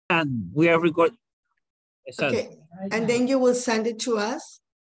And we are recording. Okay, and then you will send it to us?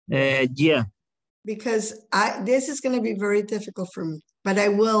 Yeah. Because this is going to be very difficult for me, but I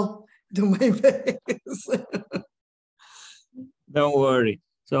will do my best. Don't worry.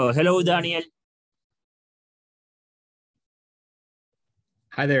 So, hello, Daniel.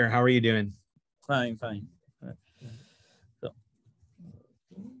 Hi there. How are you doing? Fine, fine. So.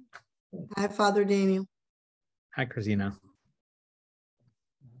 Hi, Father Daniel. Hi, Christina.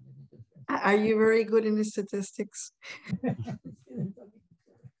 Are you very good in the statistics?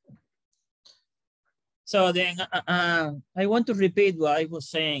 So then I want to repeat what I was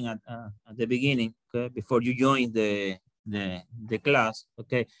saying at the beginning, okay, before you join the class,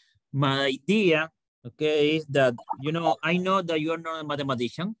 okay? My idea, okay, is that, you know, I know that you're not a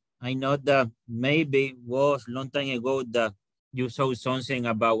mathematician. I know that maybe was long time ago that you saw something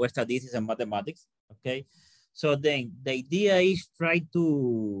about statistics and mathematics, okay? So then the idea is try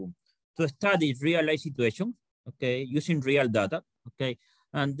to study real life situations, okay, using real data, okay,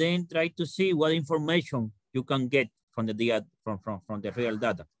 and then try to see what information you can get from the data, from the real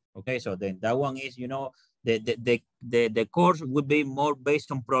data. Okay, so then that one is, you know, the course would be more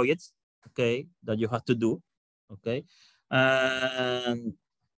based on projects, okay, that you have to do, okay, and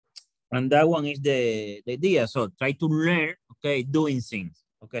that one is the idea. So try to learn, okay, doing things.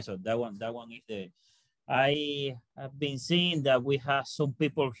 Okay, so that one is the. I have been seeing that we have some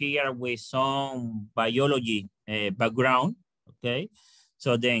people here with some biology background, okay?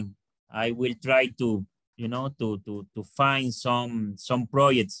 So then I will try to, you know, to find some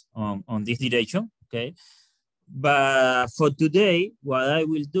projects on this direction, okay? But for today, what I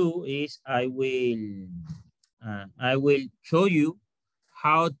will do is I will show you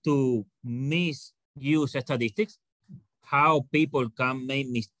how to misuse statistics, how people can make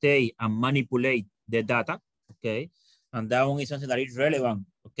mistakes and manipulate the data, okay? And that one is something that is relevant,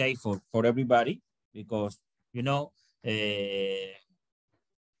 okay, for everybody, because, you know,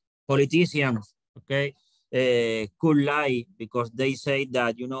 politicians, okay, could lie because they say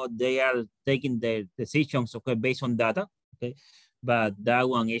that, you know, they are taking their decisions, okay, based on data, okay? But that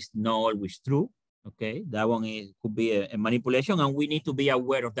one is not always true, okay? That one could be a manipulation, and we need to be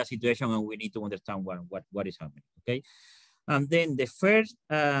aware of that situation, and we need to understand what is happening, okay? And then the first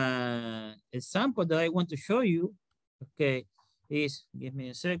example that I want to show you, okay, is, give me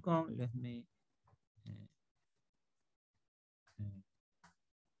a second,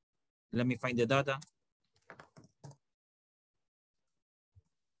 let me find the data.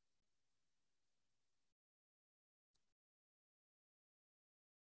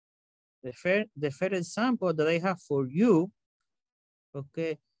 The first example that I have for you,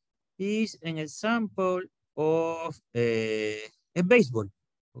 okay, is an example of a baseball,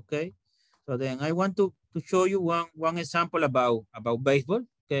 okay? So then I want to show you one example about baseball,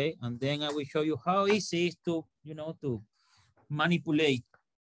 okay? And then I will show you how easy it is to, you know, to manipulate,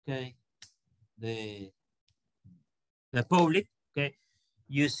 okay, the public, okay,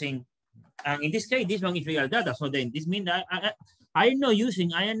 using, and in this case, this one is real data. So then this means that I am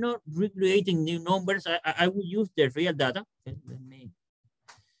not recreating new numbers. I will use the real data. Okay, let me.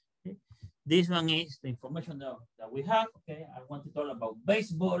 Okay. This one is the information that we have. Okay, I want to talk about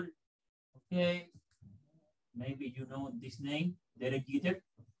baseball. Okay, maybe you know this name, Derek Jeter.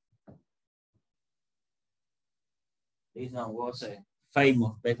 This one was a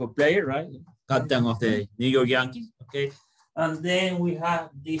famous baseball player, right? Captain of the New York Yankees. Okay, and then we have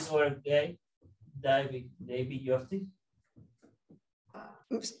this other guy, David Justice.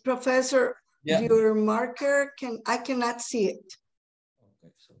 Professor, yeah. Your marker I cannot see it.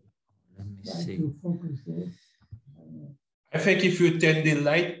 Okay, so let me see. I think if you turn the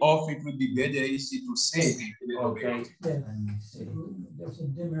light off, it would be better easy to see. Okay. Yeah. Let me see. There's a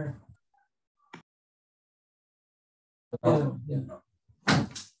dimmer. Oh. Yeah.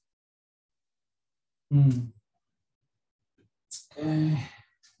 Okay.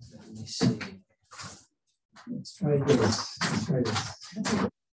 Let me see. Let's try this.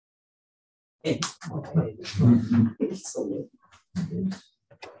 Okay.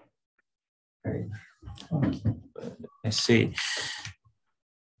 Let's see.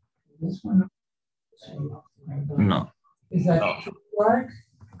 This one? No. Is that dark?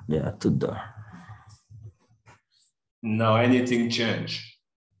 Yeah, too dark. No, anything changed?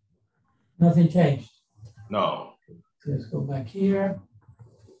 Nothing changed. No. Let's go back here.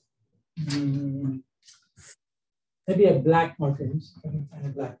 Maybe a black marker. I can find a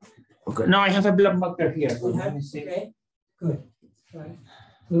black. Okay. No, I have a black marker here. So let me see. Okay. Good. Try. A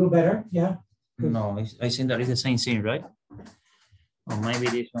little better. Yeah. Good. No, I think that is the same thing, right? Or maybe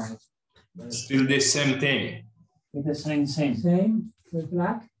this one is still the same thing. It's the same thing. Same with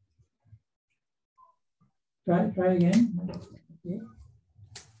black. Try again. Okay.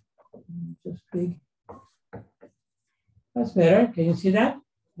 Just big. That's better. Can you see that?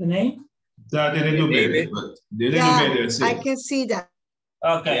 The name? That didn't do better, but they didn't do better. Yeah, I can see that.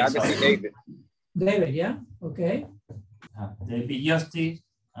 Okay, Yeah, I can see David. David, yeah? Okay. David Justice,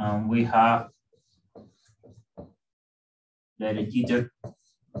 and we have Derek Jeter.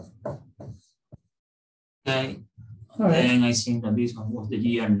 Okay. All right. Then I think that this one was the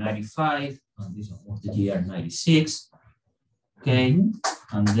year 95, and this one was the year 96. Okay,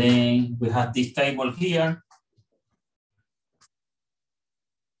 and then we have this table here.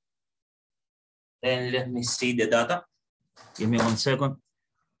 Then let me see the data. Give me 1 second.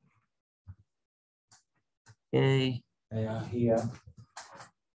 Okay, here.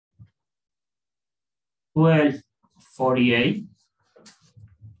 1248.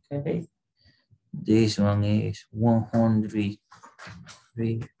 Okay. This one is 103.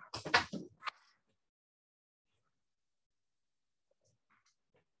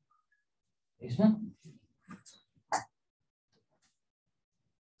 This one.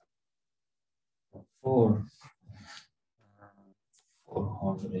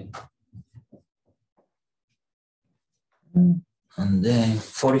 400. And then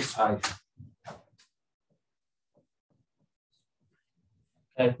 45.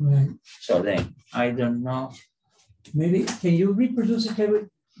 Okay. Right. So then I don't know. Maybe, can you reproduce the table?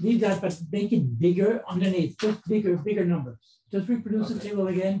 Leave that, but make it bigger underneath, just bigger numbers. Just reproduce the table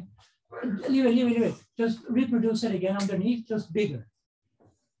again. Leave it. Just reproduce it again underneath, just bigger.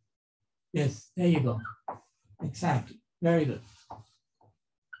 Yes, there you go. Exactly, very good.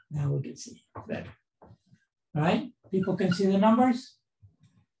 Now we can see better. All right, people can see the numbers?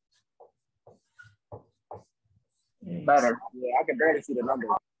 Yes. Better. Yeah, I can barely see the number.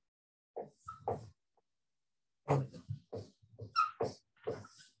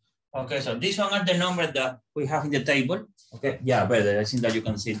 Okay, so these one are the numbers that we have in the table. Okay, yeah, better. I think that you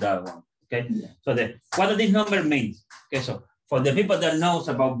can see that one. Okay, so what do these numbers mean? Okay, so for the people that knows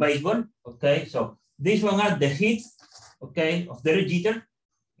about baseball, okay, so these one are the hits, okay, of Derek Jeter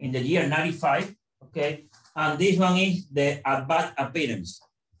in the year 95, okay, and this one is the at-bat appearance,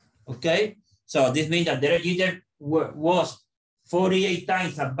 okay. So this means that Derek Jeter was 48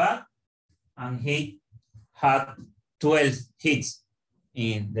 times at bat, and he had 12 hits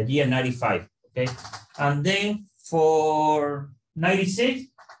in the year 95, okay? And then for 96,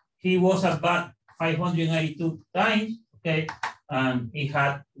 he was at bat 592 times, okay? And he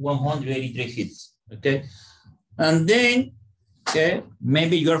had 183 hits, okay? And then, okay,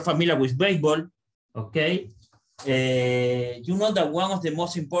 maybe you're familiar with baseball, okay? You know that one of the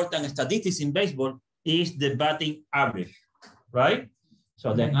most important statistics in baseball is the batting average, right?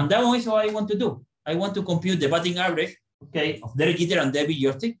 So then, and that one is what I want to do. I want to compute the batting average, okay, of Derek Jeter and David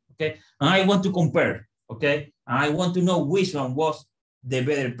Justice, okay? And I want to compare, okay? And I want to know which one was the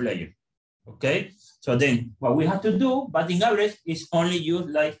better player, okay? So then what we have to do, batting average is only use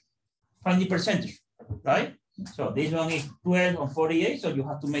like find the percentage, right? So this one is 12 on 48, so you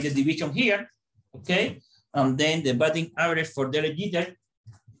have to make the division here, okay? And then the batting average for Derek Jeter,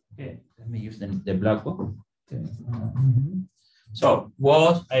 okay, let me use the black one. Okay. So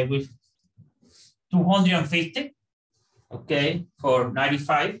was, I will, 250, okay, for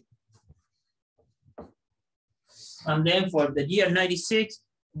 95. And then for the year 96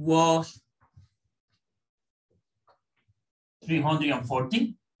 was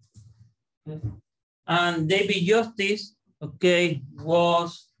 340. Okay. And David Justice, okay,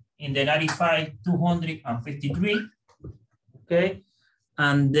 was in the 95, 253, okay?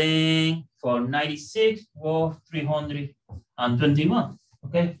 And then for 96 was 321,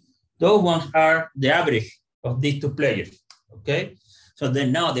 okay? Those ones are the average of these two players, okay? So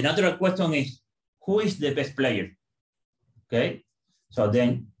then now the natural question is, who is the best player, okay? So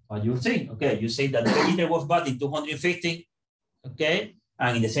then what you say, okay, you say that Derek Jeter was batting 250, okay?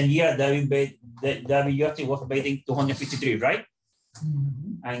 And in the same year, David Justice was batting 253, right?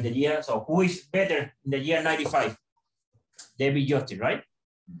 And in the year, so who is better in the year 95? David Justice, right?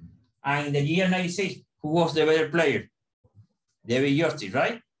 And in the year 96, who was the better player? David Justice,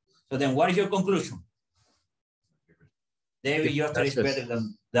 right? So then what is your conclusion? David Justice is better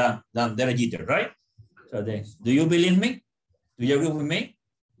than Derek Jeter, right? So then, do you believe me? Do you agree with me?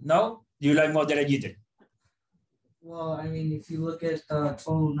 No? Do you like more Derek Jeter? Well, I mean, if you look at the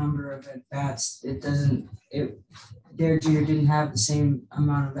total number of at-bats, Derek Jeter didn't have the same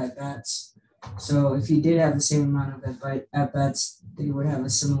amount of at-bats. So if he did have the same amount of at-bats, they would have a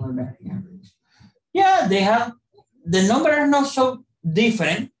similar batting average. Yeah, they have, the numbers are not so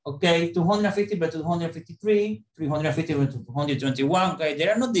different, okay? 250 by 253, 350 by 221, okay? They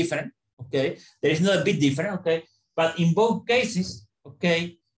are not different, okay? There is not a big difference, okay? But in both cases,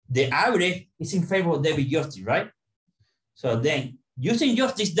 okay, the average is in favor of David Justin, right? So then using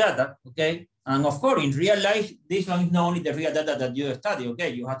just this data, okay, and of course in real life, this one is not only the real data that you study, okay?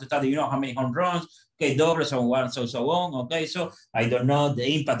 You have to study, you know, how many home runs, okay, doubles and one, so on, okay? So I don't know the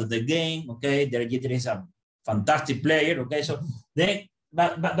impact of the game, okay? There is a fantastic player, okay? So then,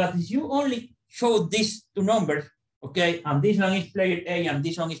 but if you only show these two numbers, okay, and this one is player A and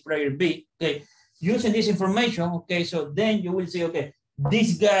this one is player B, okay, using this information, okay, so then you will say, okay,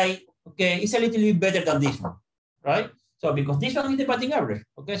 this guy, okay, is a little bit better than this one, right? So because this one is the batting average,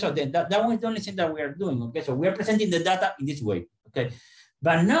 okay, so then that one is the only thing that we are doing, okay, so we are presenting the data in this way, okay.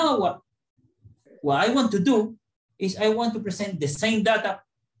 But now what I want to do is I want to present the same data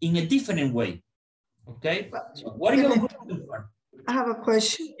in a different way, okay. So what are you going to do? I have a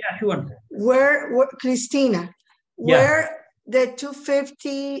question. Yeah, sure. Where Christina, Yeah. where the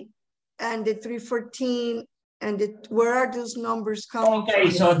 250 and the 314 and where are those numbers coming Okay,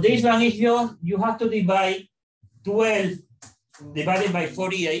 from? so this one is you have to divide 12 divided by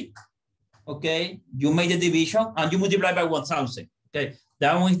 48, okay? You make the division and you multiply by 1,000, okay?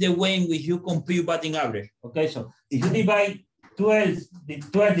 That one is the way in which you compute batting average, okay? So if you divide 12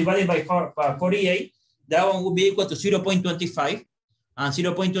 divided by 48, that one will be equal to 0.25, and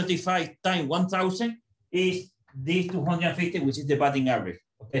 0.25 times 1,000 is this 250, which is the batting average,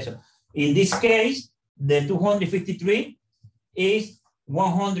 okay? So in this case, the 253 is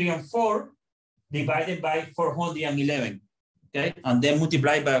 104 divided by 411, okay? And then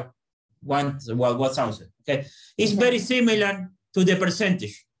multiplied by 1,000, okay? It's very similar to the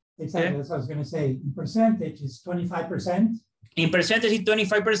percentage. Exactly, Okay. that's what I was gonna say. In percentage, it's 25%. In percentage, it's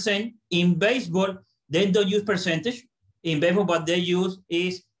 25%. In baseball, they don't use percentage. In baseball, what they use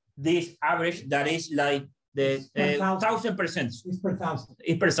is this average that is like the 1,000%. It's per thousand.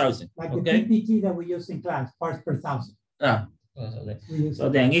 It's per thousand, Like the okay? PPT that we use in class, parts per thousand. Ah, We use so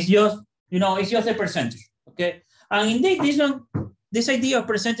then it's just, you know, it's just a percentage, okay? And indeed, this idea of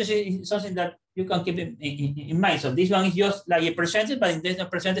percentage is something that you can keep in mind. So this one is just like a percentage, but in this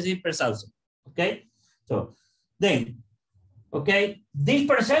percentage is per thousand, okay? So then, okay, this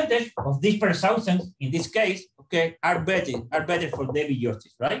percentage of this per thousand, in this case, okay, are better for David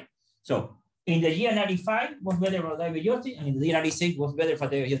Justice, right? So in the year 95 was better for David Justice, and in the year 96 was better for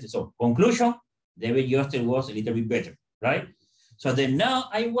David Justice. So conclusion, David Justice was a little bit better, right? So then now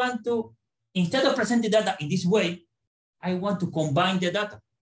I want to, instead of presenting data in this way, I want to combine the data,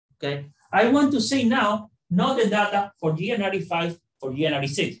 okay? I want to say now, not the data for year 95, for year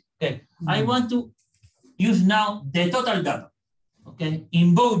 96, okay? I want to use now the total data, okay,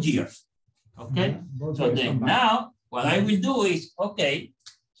 in both years, okay? both So ways then combined. now what I will do is, okay,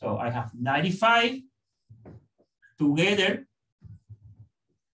 so I have 95 together,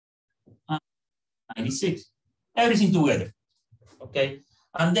 96, everything together, okay?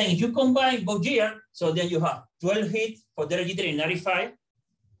 And then if you combine both years, so then you have 12 hits for Derek Jeter in 95,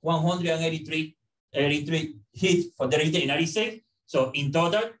 183 hits for Derek Jeter in 96. So in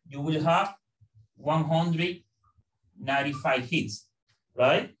total, you will have 195 hits,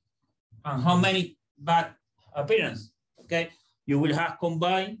 right? And how many bad appearances? Okay, you will have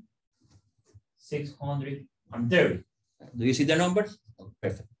combined 630. Do you see the numbers? Oh,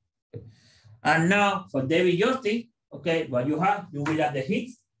 perfect. Okay. And now for David Justice, okay, what you have, you will add the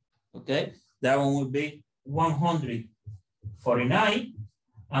hits, okay? That one will be 149.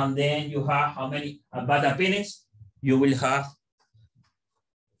 And then you have how many bad appearances? You will have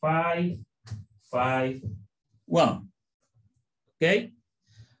 551, okay?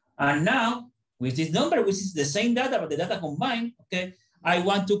 And now with this number, which is the same data, but the data combined, okay? I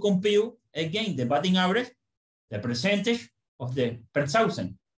want to compute again the batting average, the percentage of the per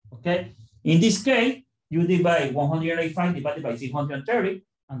thousand, okay? In this case, you divide 185 divided by 630,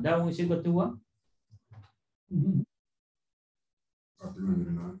 and that one is equal to what?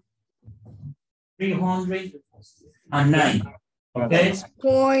 309, okay?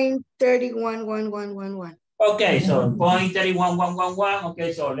 0.311111. Okay, so 0.31111,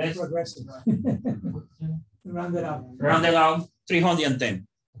 okay, so let's Progressive. Round it up. round it out, 310,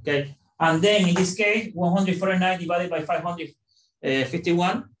 okay? And then in this case, 149 divided by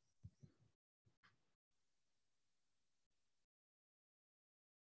 551.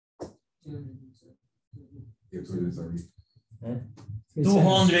 Yeah, 230.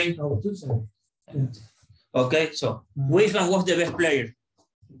 200, Oh, 270. Yeah. okay, so which one was the best player?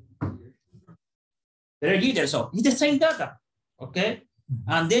 Derek Jeter, so it's the same data, okay?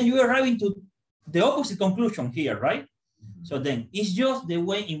 And then you are arriving to the opposite conclusion here, right? So then it's just the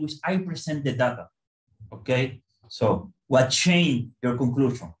way in which I present the data, okay? So what changed your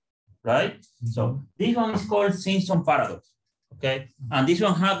conclusion? right? So this one is called Simpson paradox, okay? And this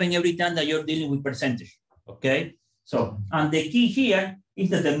one happens every time that you're dealing with percentage, okay? So, and the key here is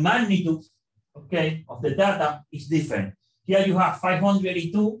that the magnitude, okay, of the data is different. Here you have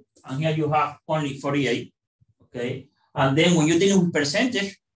 582, and here you have only 48, okay? And then when you're dealing with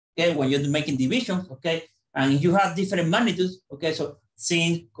percentage, okay, when you're making divisions, okay, and you have different magnitudes, okay, so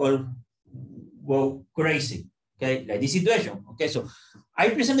things go crazy, okay, like this situation, okay? So I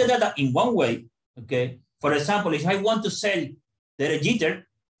present the data in one way, okay? For example, if I want to sell Derek Jeter,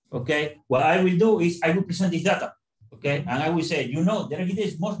 okay, what I will do is I will present this data, okay? And I will say, you know, Derek Jeter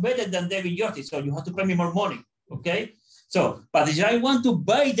is much better than David Yorty, so you have to pay me more money, okay? So, but if I want to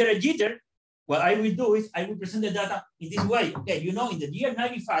buy Derek Jeter, what I will do is I will present the data in this way, okay? You know, in the year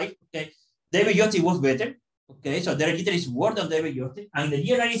 95, okay, David Yorty was better, okay? So Derek Jeter is worse than David Yorty. And in the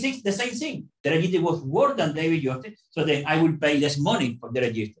year 96, the same thing. Derek Jeter was worse than David Yorty, so then I will pay less money for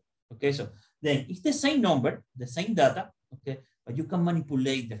Derek Jeter, okay? So then it's the same number, the same data, okay? But you can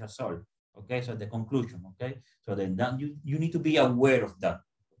manipulate the result, okay? So the conclusion, okay? So then that you need to be aware of that,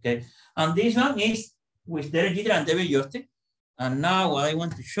 okay? And this one is with Derek Jeter and David Yorty. And now what I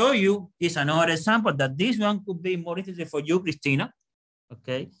want to show you is another example that this one could be more interesting for you, Christina,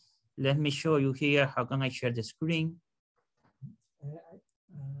 okay? Let me show you here. How can I share the screen?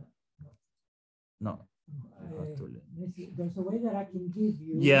 No. There's a way that I can give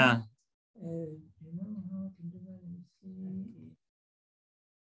you. Yeah. You know how I can do that? Let me see.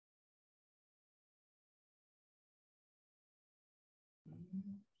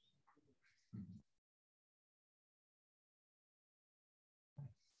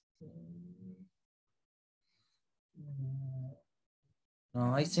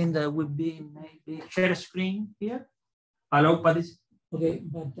 No, I think that would be maybe share screen here. Allow participants. Okay,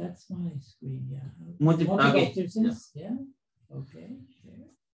 but that's my screen, yeah. Okay. Yeah. Okay, share.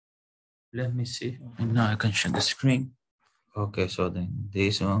 Let me see. Now I can share the screen. Okay, so then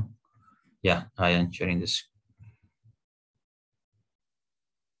this one. Yeah, I am sharing this.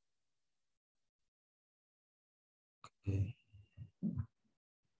 Okay.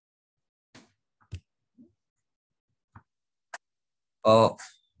 Oh,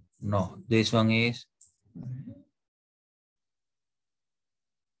 no, this one is.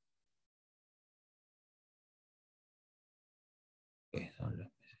 Okay, so let me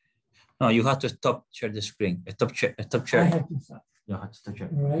see. No, you have to stop share the screen. Stop share. Stop I share. have to stop. You have to stop share.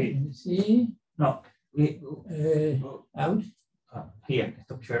 All right, Okay. let me see. No. Out. Here,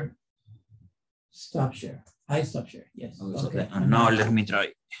 stop share. Stop share. I stop share. Yes. Okay, so Okay. then, and now let me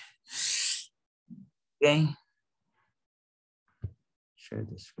try. Okay. Share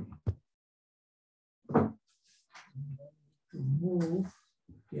the screen. To move.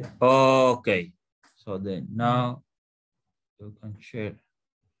 Yeah. Okay. So then now you can share.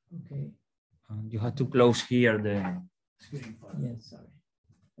 Okay. And you have to close here the screen. Yes. Sorry.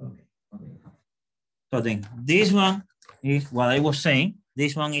 Okay. Okay. So then this one is what I was saying.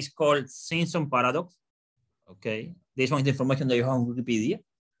 This one is called Simpson paradox. Okay. This one is the information that you have on Wikipedia.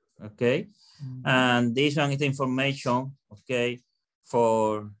 Okay. And this one is the information, okay,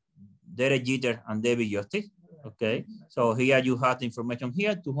 for Derek Jeter and David Yorty. Okay. So here you have the information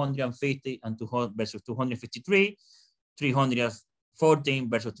here, 250 and 200 versus 253, 314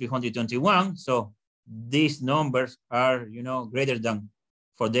 versus 321. So these numbers are, you know, greater than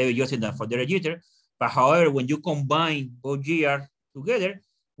for David Yorty than for Derek Jeter. But however, when you combine both years together,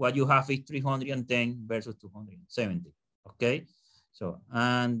 what you have is 310 versus 270, okay? So,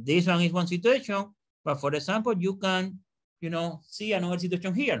 and this one is one situation, but for example, you can, you know, see another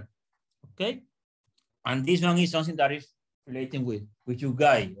situation here, okay? And this one is something that is relating with you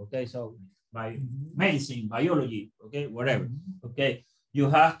guys, okay? So by medicine, biology, okay, whatever, okay? You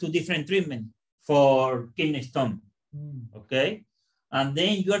have two different treatments for kidney stone, okay? And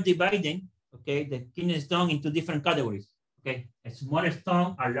then you are dividing, okay, the kidney stone into different categories, okay? A small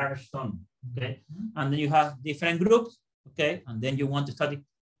stone, a large stone, okay? And then you have different groups, okay? And then you want to study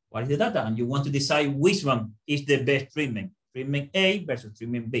what is the data, and you want to decide which one is the best treatment, treatment A versus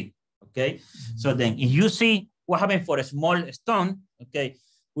treatment B, okay? So then if you see what happened for a small stone, okay,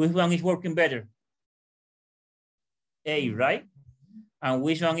 which one is working better? A, right? And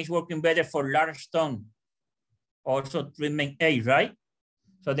which one is working better for large stone? Also treatment A, right?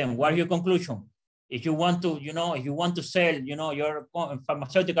 So then what is your conclusion? If you want to, you know, if you want to sell, you know, your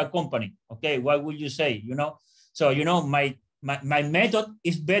pharmaceutical company, okay, what would you say, you know? So, you know, my method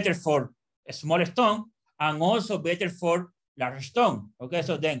is better for a small stone and also better for large stone, okay?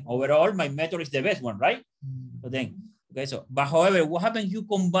 So then overall, my method is the best one, right? So then, okay, so, but however, what happens you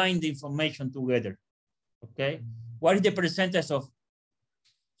combine the information together, okay? What is the percentage of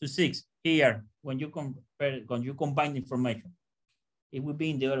to 6 here, when you compare, when you combine information, it would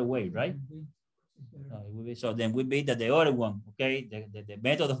be in the other way, right? It will be, so then would be that the other one, okay, the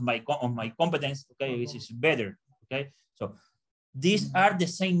method of my competence, okay, is better, okay. So these are the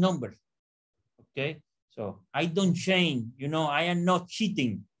same numbers, okay. So I don't change, you know, I am not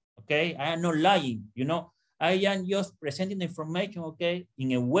cheating, okay, I am not lying, you know, I am just presenting the information, okay,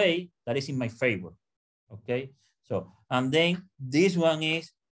 in a way that is in my favor, okay. So, and then this one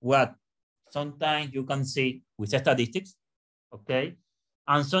is what sometimes you can see with statistics, okay.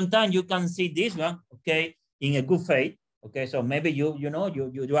 And sometimes you can see this one, okay, in a good faith, okay. So maybe you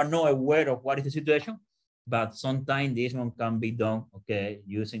are not aware of what is the situation, but sometimes this one can be done, okay,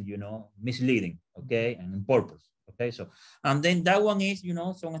 using, you know, misleading, okay, and on purpose, okay. So, and then that one is, you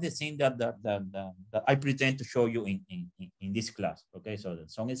know, some of the things that I pretend to show you in this class, okay. So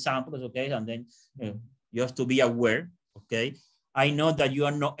some examples, okay, and then just to be aware, okay. I know that you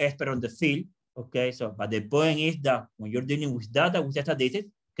are not expert on the field, okay, so, but the point is that when you're dealing with data, with statistics,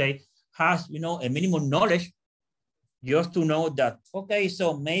 okay, has, you know, a minimum knowledge just to know that, okay,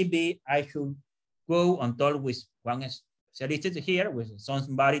 so maybe I should go and talk with one specialist here, with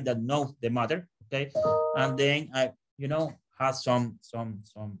somebody that knows the matter, okay, and then I, you know, has some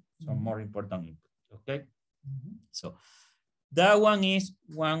more important input, okay. So that one is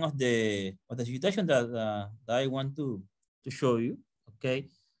one of the situation that I want to show you, okay.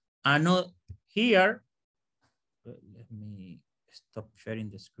 I know here, let me stop sharing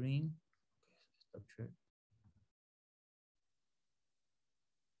the screen. Stop sharing.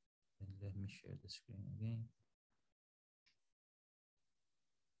 And let me share the screen again.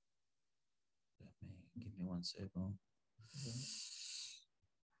 Give me 1 second.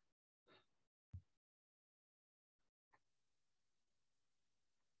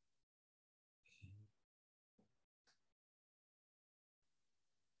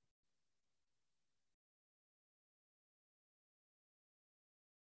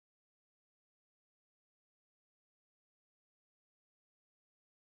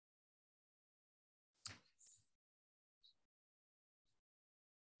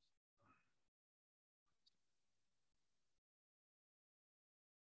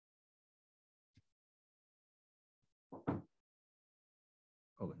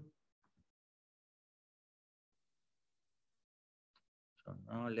 Okay. So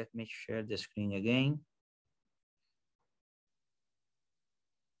now let me share the screen again.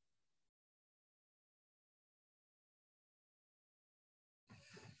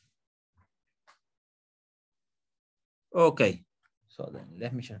 Okay, so then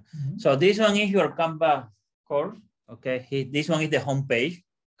let me share. So this one is your Canva course, okay. This one is the home page,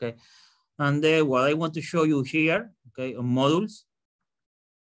 okay. And then what I want to show you here, okay, on modules.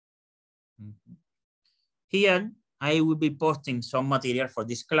 Here, I will be posting some material for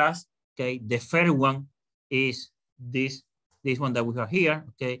this class, okay. The first one is this one that we have here,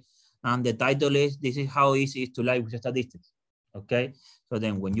 okay. And the title is, this is how easy it is to lie with statistics, okay. So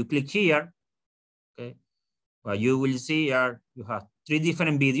then when you click here, okay, what you will see are, you have 3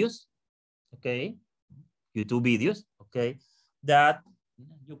 different videos, okay, YouTube videos, okay, that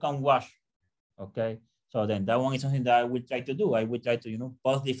you can watch, okay. So then that one is something that I will try to do. I will try to, you know,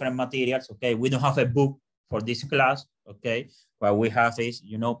 post different materials, okay. We don't have a book for this class, okay. What we have is,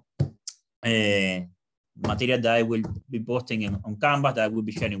 you know, material that I will be posting on Canvas that I will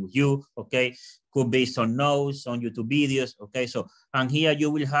be sharing with you, okay. Could be some notes, some YouTube videos, okay. So, and here you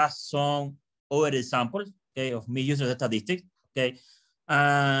will have some other examples, okay, of me using statistics, okay.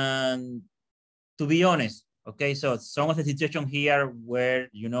 And to be honest, okay, so some of the situations here were,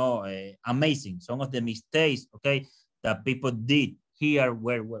 you know, amazing. Some of the mistakes, okay, that people did here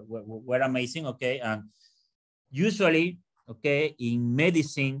were amazing, okay. And usually, okay, in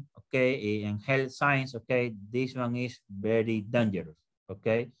medicine, okay, in health science, okay, this one is very dangerous,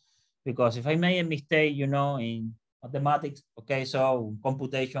 okay, because if I make a mistake, you know, in mathematics, okay, so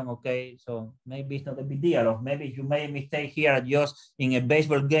computation, okay, so maybe it's not a big deal, or maybe you made a mistake here just in a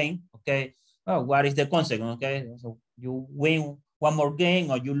baseball game, okay. Oh, what is the consequence, okay? So you win one more game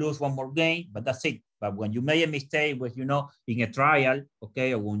or you lose one more game, but that's it. But when you make a mistake with, you know, in a trial,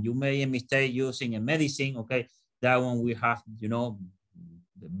 okay, or when you make a mistake using a medicine, okay, that one we have, you know,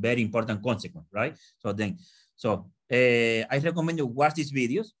 very important consequence, right? So then, I recommend you watch these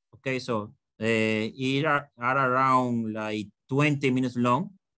videos, okay? So it are around like 20 minutes long,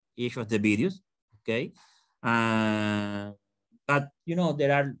 each of the videos, okay? But, you know,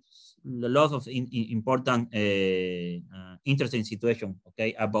 there are lots of important, interesting situations,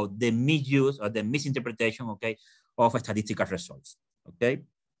 okay, about the misuse or the misinterpretation, okay, of statistical results, okay.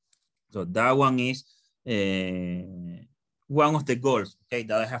 So that one is one of the goals, okay,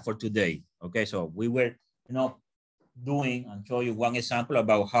 that I have for today. Okay, so we were, doing and show you one example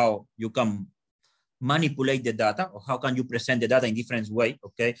about how you can manipulate the data, or how can you present the data in different way,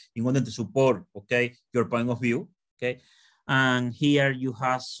 okay, in order to support, okay, your point of view, okay. And here you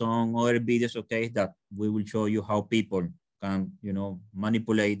have some other videos, okay, that we will show you how people can,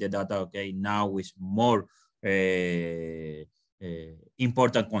 manipulate the data, okay, now with more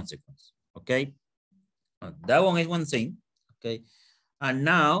important consequence, okay. That one is one thing, okay. And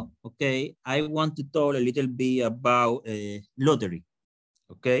now, okay, I want to talk a little bit about lottery,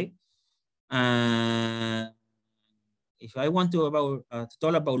 okay. If I want to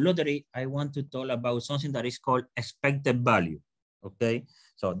talk about lottery, I want to talk about something that is called expected value, okay.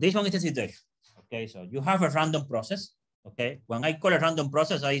 So this one is a situation, okay. So you have a random process, okay. When I call a random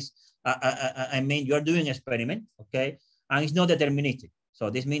process, I mean you're doing an experiment, okay, and it's not deterministic. So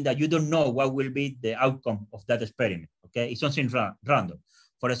this means that you don't know what will be the outcome of that experiment, okay? It's something random.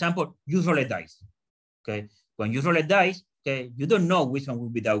 For example, you roll a dice, okay? When you roll a dice, okay, you don't know which one will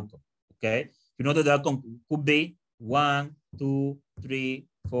be the outcome, okay? You know that the outcome could be 1, 2, 3,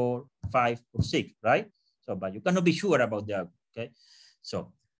 4, 5, or 6, right? So, but you cannot be sure about the outcome, okay?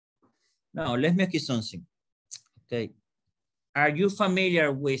 So, now let me ask you something, okay? Are you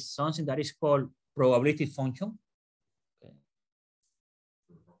familiar with something that is called probability function?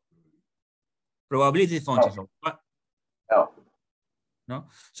 Probability function. So what? No.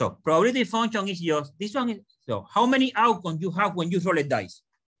 So probability function is just this one. So how many outcomes you have when you roll a dice?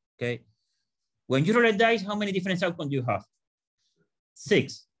 Okay. When you roll a dice, how many different outcomes you have?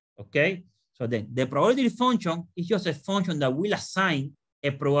 6. Okay. So then the probability function is just a function that will assign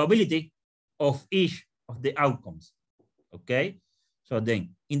a probability of each of the outcomes. Okay. So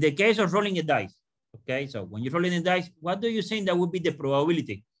then in the case of rolling a dice, okay. So when you're rolling a dice, what do you think that would be the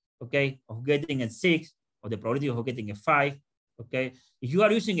probability? Okay, of getting a 6, or the probability of getting a 5, okay? If you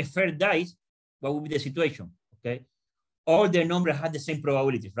are using a fair dice, what would be the situation, okay? All the numbers have the same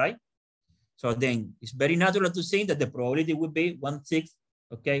probabilities, right? So then it's very natural to think that the probability would be 1/6,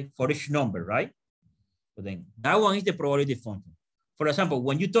 okay, for each number, right? So then that one is the probability function. For example,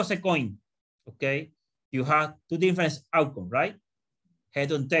 when you toss a coin, okay, you have 2 different outcomes, right?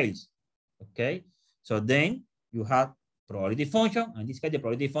 Head and tails, okay? So then you have probability function, and in this case, the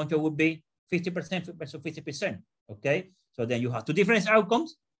probability function would be 50% versus 50%, okay? So then you have 2 different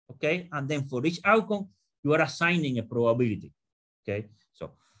outcomes, okay? And then for each outcome, you are assigning a probability, okay?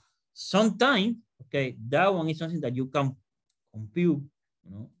 So sometimes, okay, that one is something that you can compute,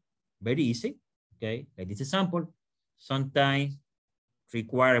 very easy, okay? Like this example, sometimes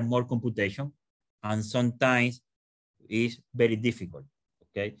require more computation, and sometimes is very difficult,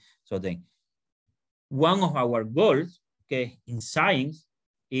 okay? So then one of our goals, okay, in science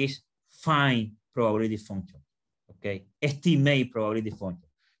is find probability function, okay? Estimate probability function.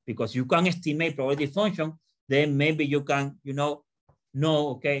 Because you can estimate probability function, then maybe you can, know,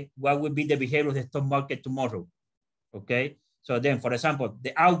 okay, what will be the behavior of the stock market tomorrow, okay? So then, for example,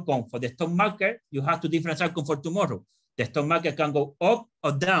 the outcome for the stock market, you have 2 different outcomes for tomorrow. The stock market can go up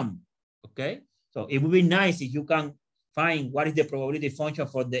or down, okay? So it would be nice if you can find what is the probability function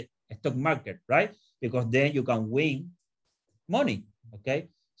for the stock market, right? Because then you can win money, okay?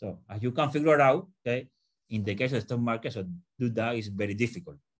 So as you can figure it out, okay, in the case of the stock market, so do that is very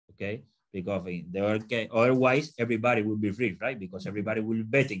difficult, okay? Because in the other case, otherwise everybody will be rich, right? Because everybody will be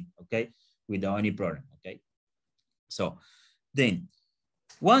betting, okay, without any problem, okay? So then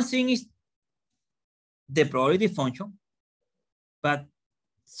one thing is the probability function, but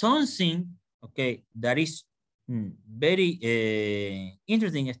something, okay, that is very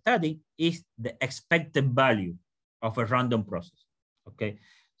interesting study is the expected value of a random process, okay?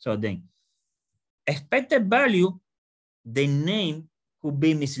 So then expected value, the name could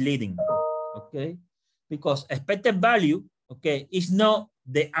be misleading, okay? Because expected value, okay, is not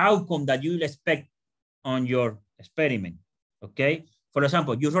the outcome that you will expect on your experiment, okay? For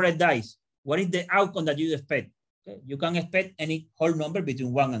example, you roll a dice. What is the outcome that you expect? Okay? You can expect any whole number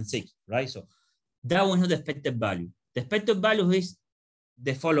between 1 and 6, right? So that one is not the expected value. The expected value is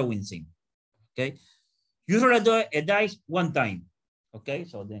the following thing, okay? You roll a dice 1 time, okay?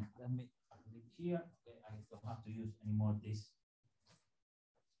 So then let me put it here. Okay, I don't have to use any more of this.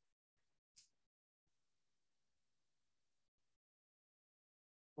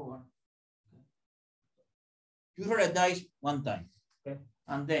 Okay. You roll a dice 1 time, okay?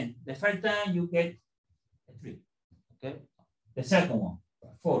 And then the first time you get a 3, okay? The second one,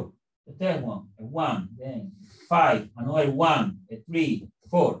 4. The third one, a 1, then 5, another 1, a 3,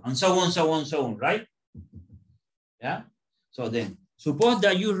 4, and so on, so on, so on, right? Yeah. So then, suppose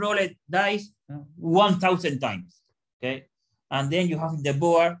that you roll a dice 1,000 times, okay? And then you have in the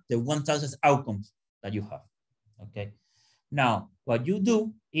board the 1,000 outcomes that you have, okay? Now, what you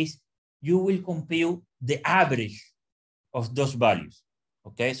do is you will compute the average of those values,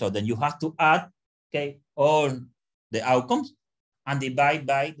 okay? So then you have to add, okay, all the outcomes and divide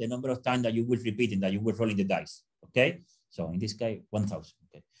by the number of times that you will repeat and that you will rolling the dice, okay? So in this case, 1,000,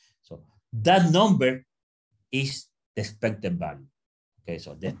 okay? So that number is the expected value, okay?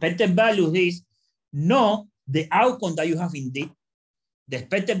 So the expected value is not the outcome that you have indeed. The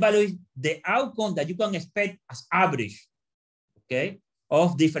expected value is the outcome that you can expect as average, okay,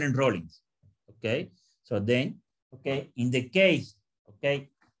 of different rollings, okay? So then, okay, in the case, okay,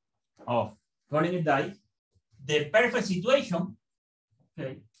 of rolling a dice, the perfect situation,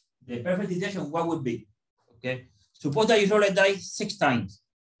 okay, the perfect situation, what would be, okay? Suppose that you roll a dice 6 times,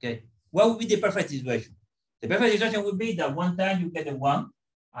 okay? What would be the perfect situation? The perfect situation would be that one time you get a 1,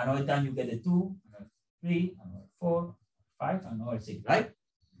 another time you get a 2, another 3, another 4, 5, another 6, right?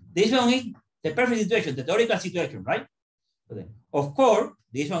 This one is the perfect situation, the theoretical situation, right? Okay. Of course,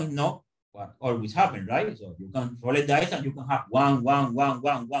 this one is not what always happens, right? So you can roll a dice and you can have 1, 1, 1,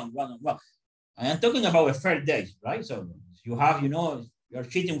 1, 1, 1, and 1. I am talking about a fair dice, right? So you have, you know, you're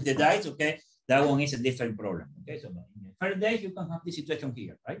cheating with the dice, okay? That one is a different problem, okay? So in a fair dice, you can have this situation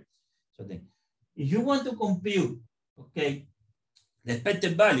here, right? So then, if you want to compute, okay, the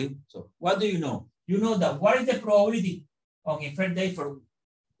expected value, so what do you know? You know that what is the probability on a fair dice for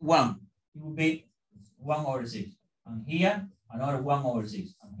 1? It will be 1/6. And here, another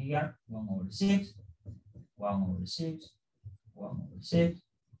 1/6. And here, 1/6, 1/6, 1/6,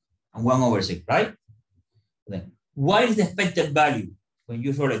 and 1/6, right? Then, what is the expected value when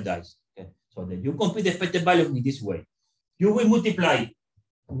you roll a dice? Okay, so then you compute the expected value in this way. You will multiply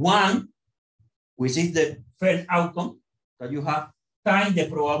 1, which is the first outcome that you have, times the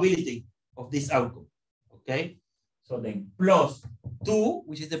probability of this outcome, okay? So then plus 2,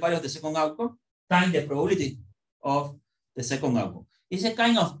 which is the value of the second outcome, times the probability of the second outcome. It's a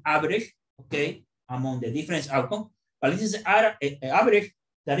kind of average, okay, among the different outcomes, but this is an average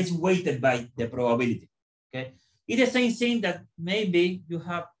that is weighted by the probability, okay? It's the same thing that maybe you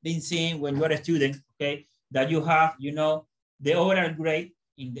have been seeing when you are a student, okay, that you have, you know, the overall grade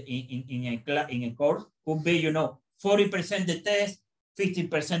in a course could be, you know, 40% the test,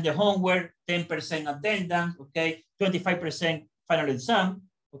 50% the homework, 10% attendance, okay, 25% final exam,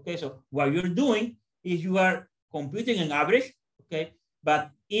 okay? So what you're doing is you are computing an average, okay?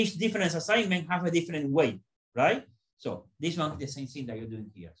 But each different assignment have a different weight, right? So this one is the same thing that you're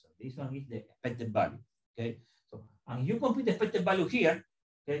doing here. So this one is the expected value, okay? So, and you compute the expected value here,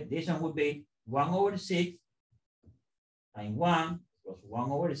 okay? This one would be 1/6 times 1 plus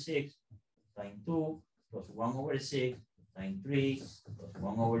 1/6 times 2 plus 1/6 times 3 plus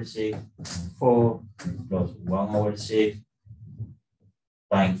 1/6 times 4 plus 1/6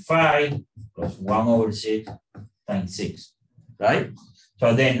 times 5 plus 1/6 times 6, right?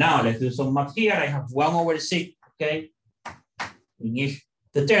 So then now let's do some math here. I have 1/6, okay? In each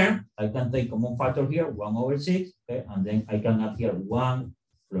the term, I can take common factor here, 1/6, okay? And then I can add here 1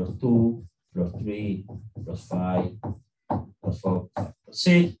 plus 2 plus 3 plus 5 plus 4 plus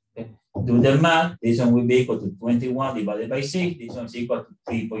 6, okay? Do the math. This one will be equal to 21 divided by 6. This one is equal to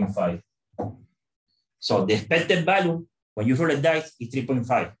 3.5. So the expected value when you roll a dice is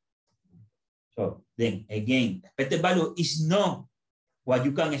 3.5. So then again, expected value is not what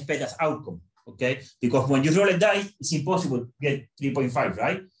you can expect as outcome, okay? Because when you roll a dice, it's impossible to get 3.5,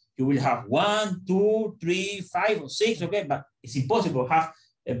 right? You will have 1, 2, 3, 5, or 6, okay? But it's impossible to have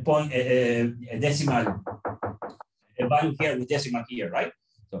a point, a decimal, a value here with decimal here, right?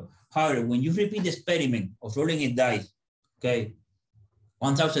 So, however, when you repeat the experiment of rolling a dice, okay,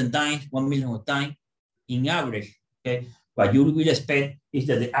 1,000 times, 1 million times, in average, okay, what you will expect is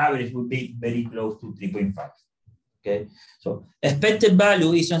that the average will be very close to 3.5, okay? So, expected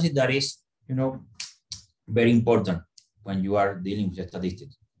value is something that is, you know, very important when you are dealing with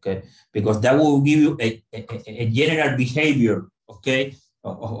statistics, okay? Because that will give you a general behavior, okay,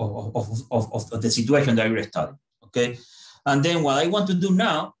 of the situation that you're studying, okay? And then what I want to do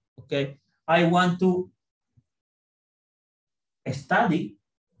now, okay, I want to study,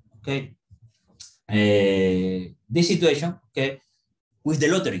 okay, this situation, okay, with the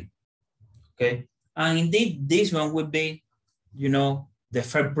lottery, okay? And indeed, this one would be, you know, the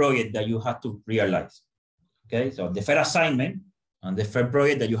first project that you have to realize, okay? So the first assignment and the first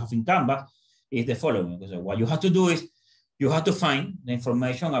project that you have in Canvas is the following. So what you have to do is you have to find the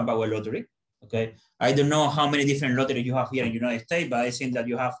information about a lottery, okay? I don't know how many different lotteries you have here in the United States, but I think that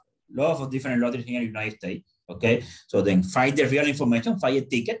you have lots of different lotteries here in the United States, okay? So then find the real information, find a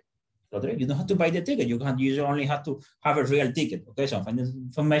ticket, lottery, you don't have to buy the ticket. You only have to have a real ticket. Okay, so find the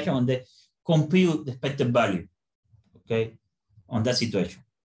information on the compute the expected value. Okay, on that situation.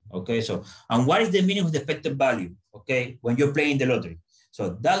 Okay, so and what is the meaning of the expected value? Okay, when you're playing the lottery,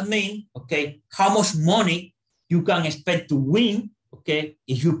 so that means okay how much money you can expect to win. Okay,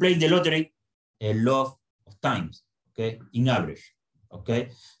 if you play the lottery a lot of times. Okay, in average. Okay,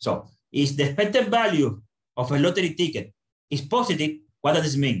 so if the expected value of a lottery ticket is positive, what does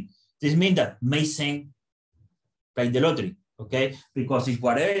this mean? This means that Mason played the lottery, okay? Because if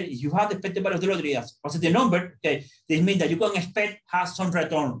you have the expected value of the lottery as positive number, okay, this means that you can expect have some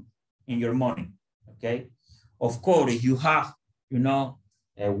return in your money, okay? Of course, if you have, you know,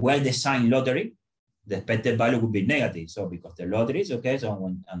 a well-designed lottery, the expected value would be negative. So because the lottery is okay,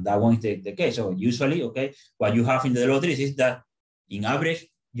 so and that one is the case. So usually, okay, what you have in the lotteries is that in average,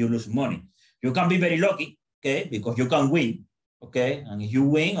 you lose money. You can be very lucky, okay, because you can win, okay, and if you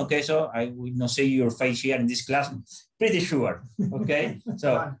win, okay, so I will not see your face here in this class, pretty sure, okay.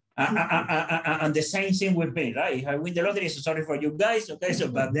 So and the same thing with me, right? If I win the lottery, so sorry for you guys, okay. So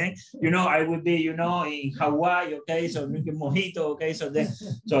but then, you know, I would be, you know, in Hawaii, okay, so drinking mojito, okay. So then,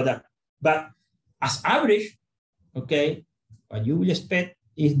 so that, but as average, okay, what you will expect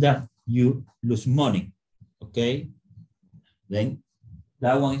is that you lose money, okay. Then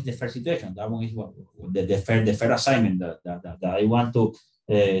that one is the first situation. That one is what the fair assignment that I want to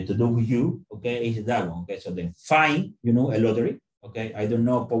do with you. Okay, is that one. Okay, so then find, you know, a lottery. Okay, I don't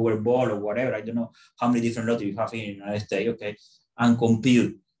know, Powerball or whatever. I don't know how many different lotteries you have in the United States. Okay, and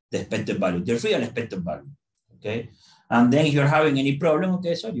compute the expected value, the real expected value. Okay, and then if you're having any problem,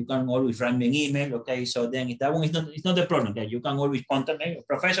 okay, so you can always write me an email. Okay, so then if that one is not the problem. Okay, you can always contact me,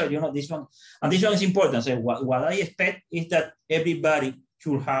 professor. You know this one, and this one is important. So what I expect is that everybody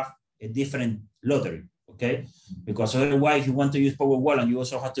should have a different lottery, okay? Because otherwise you want to use Powerball and you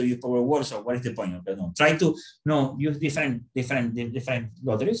also have to use Powerball, so what is the point? Okay, no, try to use different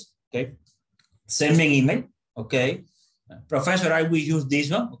lotteries, okay? Send me an email, okay? Professor, I will use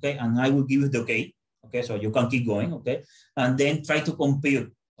this one, okay? And I will give you the okay, so you can keep going, okay? And then try to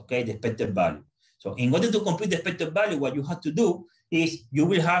compute, okay, the expected value. So in order to compute the expected value, what you have to do is you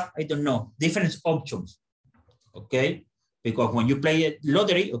will have, I don't know, different options, okay? Because when you play a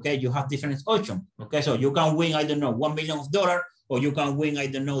lottery, okay, you have different options. Okay, so you can win, I don't know, $1 million, or you can win, I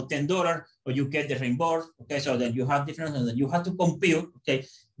don't know, $10, or you get the reimburse. Okay, so then you have different, and then you have to compute, okay,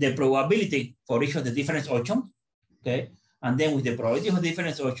 the probability for each of the different options. Okay, and then with the probability of the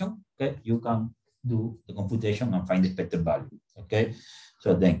different options, okay, you can do the computation and find the expected value. Okay,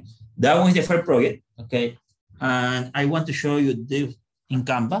 so then that one is the first project. Okay, and I want to show you this in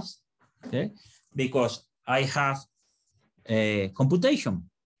Canvas. Okay, because I have computation,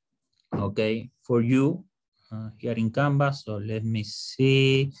 okay, for you here in Canvas. So let me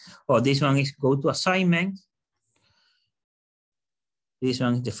see. Oh, this one is go to assignment. This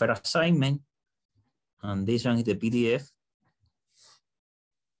one is the first assignment, and this one is the PDF.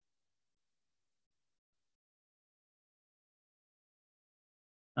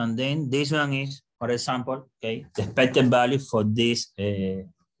 And then this one is, for example, okay, the expected value for this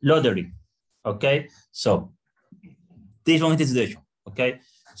lottery. Okay, so this one is the situation, okay?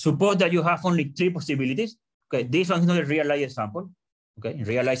 Suppose that you have only 3 possibilities, okay? This one is not a real life example, okay? In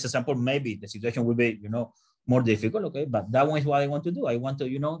real life example, maybe the situation will be, you know, more difficult, okay? But that one is what I want to do. I want to,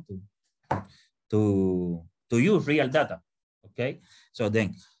 you know, to use real data, okay? So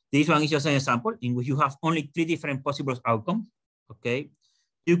then this one is just an example in which you have only 3 different possible outcomes, okay?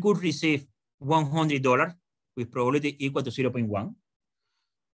 You could receive $100 with probability equal to 0.1.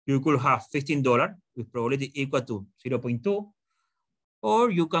 You could have $15 with probability equal to 0.2,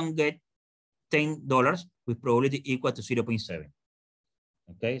 or you can get $10 with probability equal to 0.7.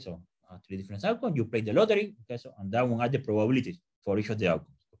 Okay, so 3 different outcomes. You play the lottery, okay, so and that one are the probabilities for each of the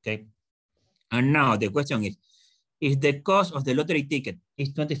outcomes. Okay, and now the question is, if the cost of the lottery ticket is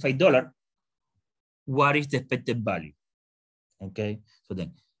 $25, what is the expected value? Okay, so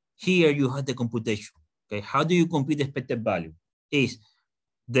then here you have the computation. Okay, how do you compute the expected value? Is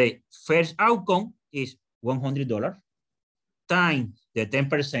the first outcome is $100 times the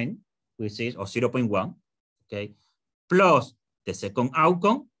 10%, which is or 0.1, okay, plus the second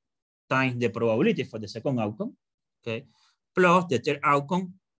outcome times the probability for the second outcome, okay, plus the third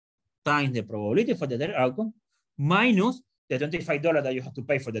outcome times the probability for the third outcome, minus the $25 that you have to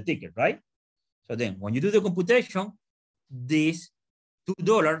pay for the ticket, right? So then when you do the computation, this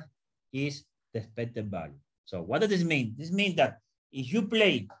 $2 is the expected value. So what does this mean? This means that if you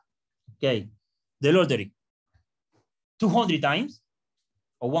play, okay, the lottery 200 times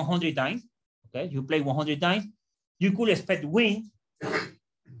or 100 times, okay, you play 100 times, you could expect win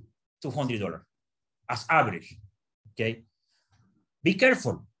 $200 as average, okay? Be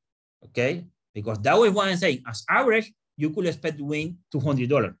careful, okay? Because that was what I'm saying. As average, you could expect to win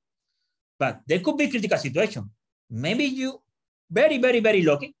 $200. But there could be critical situation. Maybe you very, very, very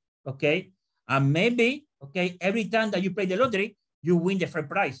lucky, okay? And maybe, okay, every time that you play the lottery, you win the fair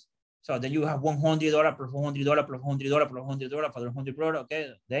price. So then you have $100 plus $100 plus $100 plus $100 plus $100,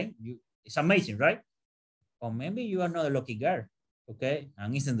 okay? Then it's amazing, right? Or maybe you are not a lucky girl, okay?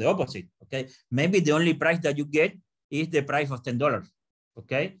 And it's in the opposite, okay? Maybe the only price that you get is the price of $10,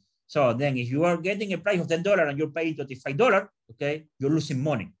 okay? So then if you are getting a price of $10 and you're paying $25, okay, you're losing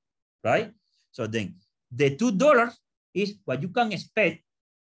money, right? So then the $2 is what you can expect,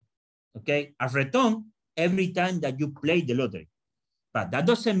 okay, as return every time that you play the lottery. But that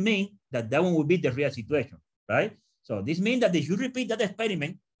doesn't mean that that one will be the real situation, right? So this means that if you repeat that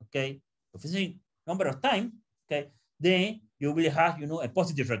experiment, okay, sufficient number of times, okay, then you will have, you know, a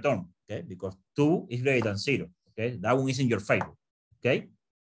positive return, okay, because 2 is greater than 0, okay? That one is in your favor, okay?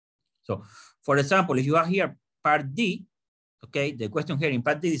 So, for example, if you are here part D, okay, the question here in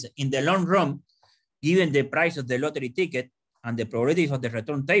part D is, in the long run, given the price of the lottery ticket and the probabilities of the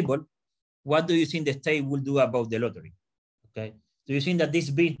return table, what do you think the state will do about the lottery, okay? Do you think that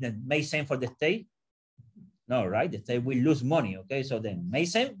this business makes sense for the state? No, right? The state will lose money, okay? So then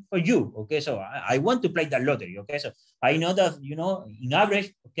makes sense for you, okay? So I want to play that lottery, okay? So I know that, you know, in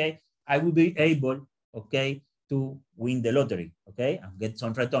average, okay, I will be able, okay, to win the lottery, okay, and get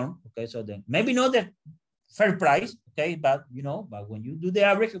some return, okay? So then maybe not the fair price, okay, but, you know, but when you do the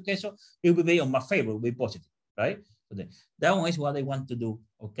average, okay, so it will be on my favor, it will be positive, right? So then that one is what I want to do,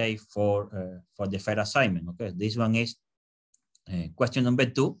 okay, for the fair assignment, okay? This one is question number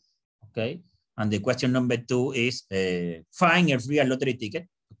 2, okay? And the question number 2 is find a real lottery ticket,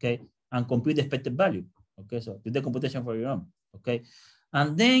 okay? And compute the expected value, okay? So do the computation for your own, okay?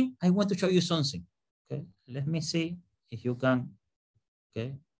 And then I want to show you something, okay? Let me see if you can,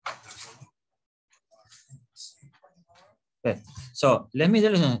 okay? Okay, so let me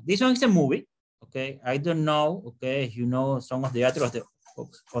tell you something. This one is a movie, okay? I don't know, okay, if you know some of the actors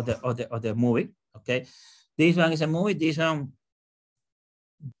of the movie, okay? This one is a movie. This one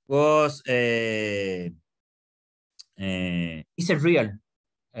was it's a real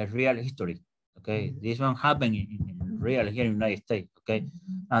history, okay? This one happened in real here in the United States, okay?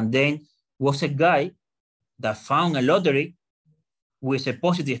 And then was a guy that found a lottery with a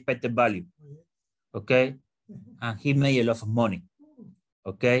positive expected value, okay? And he made a lot of money,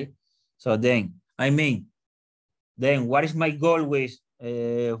 okay? So then, I mean, then what is my goal with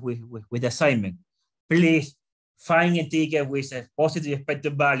the assignment? Please find a ticket with a positive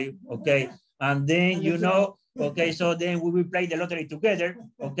expected value, okay? And then, you know, okay, so then we will play the lottery together,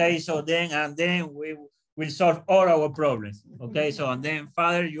 okay? So then, and then we will solve all our problems, okay? So, and then,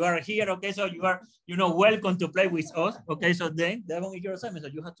 Father, you are here, okay? So you are, you know, welcome to play with us, okay? So then, that one is your assignment,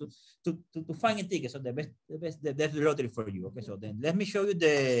 so you have to find a ticket, so the best lottery for you, okay? So then, let me show you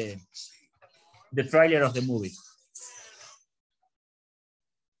the trailer of the movie.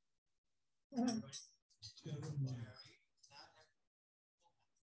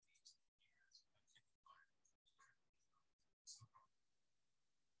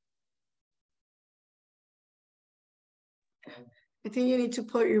 I think you need to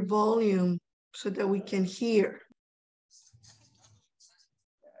put your volume so that we can hear.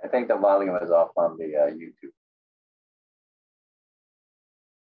 I think the volume is off on the YouTube.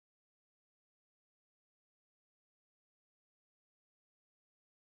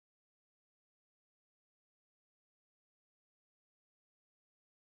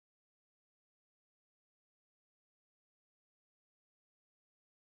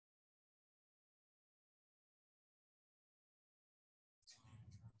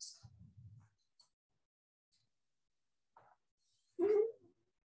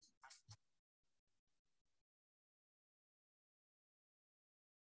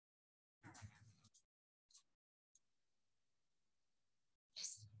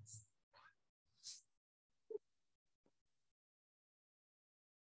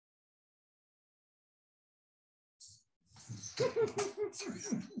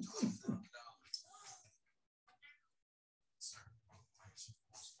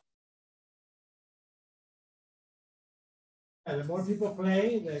 And the more people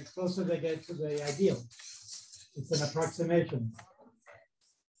play, the closer they get to the ideal. It's an approximation.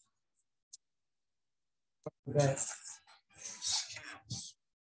 Okay.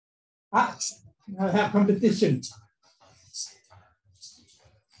 I have competition.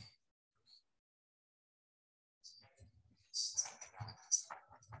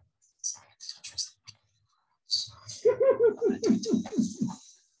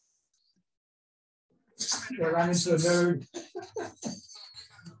 They ran into a nerd.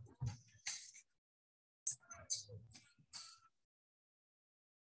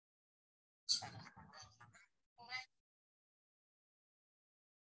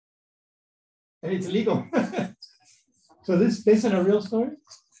 And it's illegal. So this is based on a real story?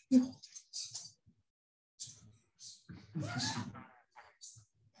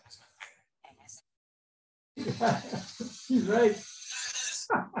 He's right.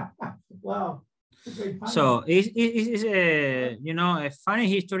 Wow. So it's a, you know, a funny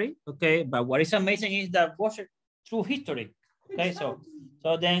history, okay? But what is amazing is that was a true history, okay? So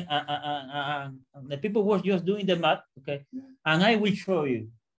then the people were just doing the math, okay? And I will show you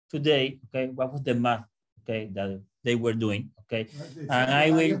today, okay, what was the math, okay, that they were doing, okay? And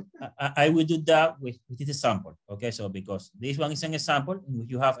I will do that with this example, okay? So because this one is an example in which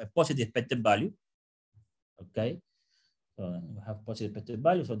you have a positive expected value, okay? So you have positive expected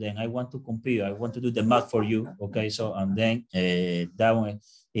value. So then I want to compare, I want to do the math for you, okay? So, and then that one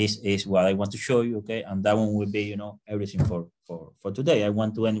is what I want to show you, okay? And that one will be, you know, everything for today. I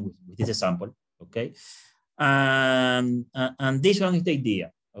want to end with this example, okay? And this one is the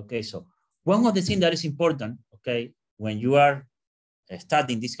idea, okay? So one of the things that is important, okay, when you are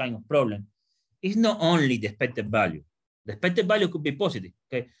studying this kind of problem is not only the expected value. The expected value could be positive,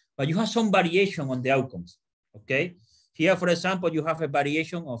 okay? But you have some variation on the outcomes, okay? Here, for example, you have a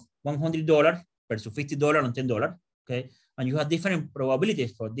variation of $100 versus $50 and $10, okay? And you have different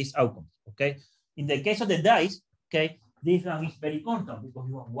probabilities for these outcomes, okay? In the case of the dice, okay, this one is very constant because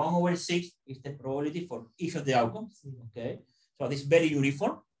you have 1/6 is the probability for each of the outcomes, okay? So this is very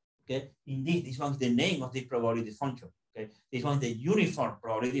uniform, okay? Indeed, this one is the name of the probability function, okay? This one is the uniform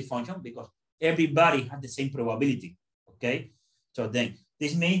probability function because everybody has the same probability, okay? So then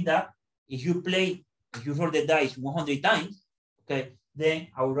this means that if you roll the dice 100 times, okay, then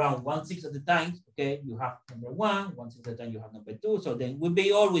around 1/6 of the time, okay, you have number one, 1/6 of the time you have number two. So then will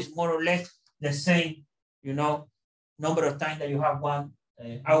be always more or less the same, you know, number of times that you have one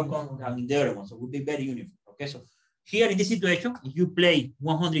outcome and in the other one. So it will be very uniform. Okay, so here in this situation, if you play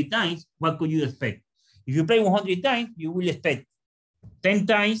 100 times, what could you expect? If you play 100 times, you will expect 10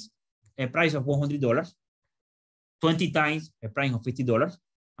 times a price of $100, 20 times a price of $50,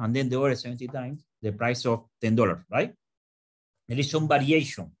 and then the other 70 times the price of $10, right? There is some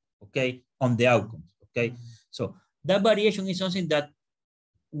variation, okay, on the outcomes, okay? So that variation is something that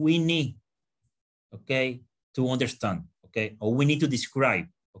we need, okay, to understand, okay, or we need to describe,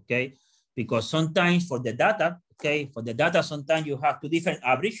 okay? Because sometimes for the data, okay, sometimes you have two different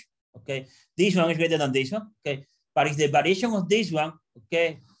average, okay? This one is greater than this one, okay? But if the variation of this one,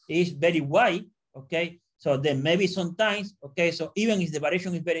 okay, is very wide, okay, so then maybe sometimes, okay, so even if the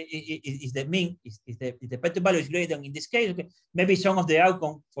variation is very, is the mean, is the expected value is greater than in this case, okay, maybe some of the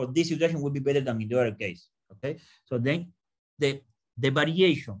outcome for this situation will be better than in the other case, okay? So then the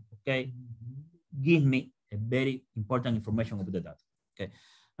variation, okay, give me a very important information about the data, okay?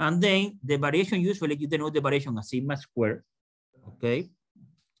 And then the variation usually you denote the variation as sigma squared, okay?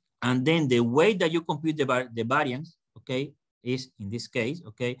 And then the way that you compute the variance, okay, is in this case,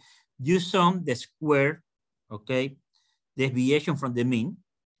 okay, you sum the square, okay, deviation from the mean,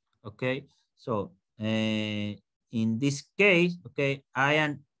 okay? So in this case, okay, I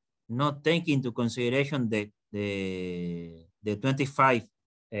am not taking into consideration the $25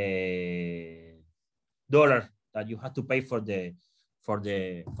 that you have to pay for the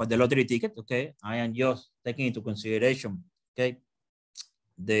lottery ticket, okay? I am just taking into consideration, okay,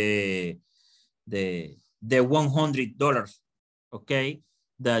 the $100, okay,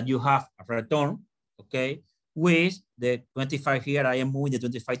 that you have a return, okay, with the 25 here. I am moving the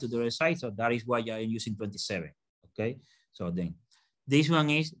 25 to the other side, so that is why I am using 27, okay? So then this one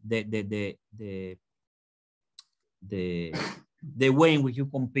is the way in which you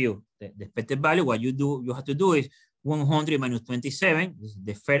compute the expected value. What you have to do is 100 minus 27, this is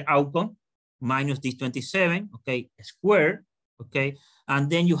the fair outcome, minus this 27, okay, square, okay, and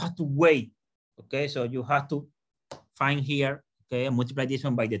then you have to weight, okay, so you have to find here, okay, and multiply this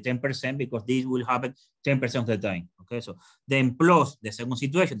one by the 10% because this will happen 10% of the time, okay, so then plus the second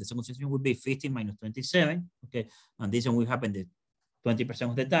situation will be 15 minus 27, okay, and this one will happen the 20%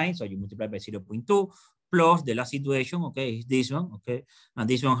 of the time, so you multiply by 0.2, plus the last situation, okay, is this one, okay, and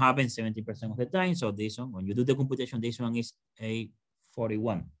this one happens 70% of the time, so this one, when you do the computation, this one is a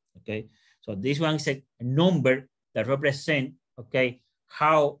 41, okay, so this one is a number that represents, okay,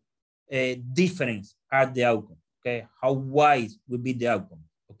 how different are the outcome, okay, how wide will be the outcome,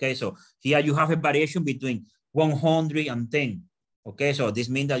 okay, so here you have a variation between 100 and 10, Okay, so this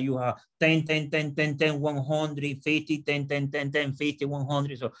means that you have 10, 10, 10, 10, 10, 100, 50, 10, 10, 10, 10, 50,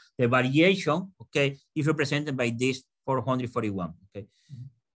 100. So the variation, okay, is represented by this 441, okay?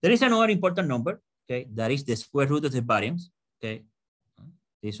 There is another important number, okay, that is the square root of the variance, okay?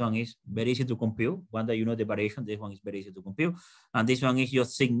 This one is very easy to compute. One that you know the variation, this one is very easy to compute. And this one is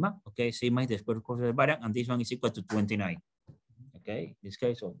just sigma, okay? Sigma is the square root of the variance, and this one is equal to 29, okay? In this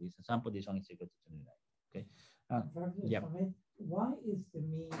case, so this example, this one is equal to 29, okay? Yeah. Why is the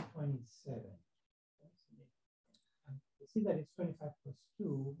mean 27? I see that it's 25 plus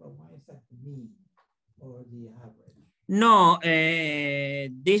 2, but why is that the mean or the average? No,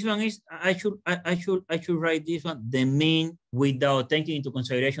 this one is, I should write this one, the mean without taking into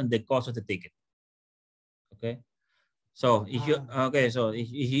consideration the cost of the ticket. Okay. So if you, okay, so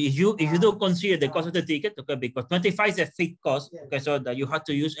if you do consider the cost of the ticket, okay, because 25 is a fixed cost, okay, so that you have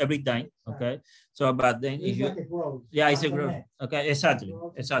to use every time, okay. So, but then if you, yeah, it's a growth, okay, exactly.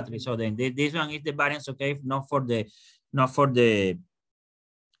 So then this one is the variance, okay, not for the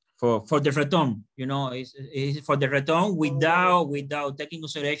return, you know, it's for the return without taking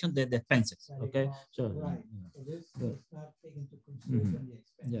consideration the expenses, okay. So right. So this is not taken into consideration the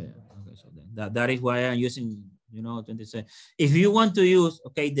expenses. Yeah. Okay, so then that is why I'm using, you know, 27. If you want to use,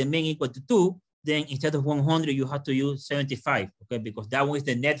 okay, the mean equal to 2, then instead of 100, you have to use 75, okay, because that one is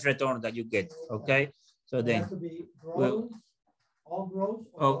the net return that you get, okay. So then, it has to be gross, all gross.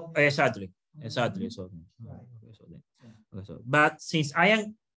 Oh, exactly. So, right. Okay, so, but since I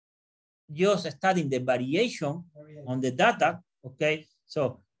am just studying the variation on the data, okay,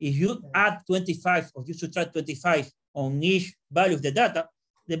 so if you add 25 or you subtract 25 on each value of the data,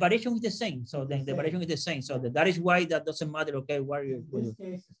 the variation is the same. So then the variation is the same. So that is why that doesn't matter, okay, where you. In this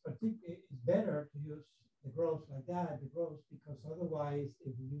case, it's better to use the gross like that, because otherwise,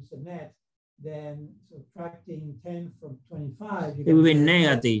 if you use the net, then subtracting 10 from 25, it will be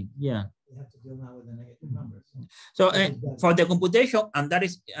negative, yeah. You have to deal now with the negative numbers. So for the computation, and that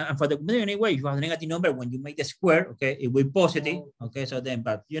is, for the computation anyway, you have a negative number when you make the square, okay, it will be positive, okay, so then,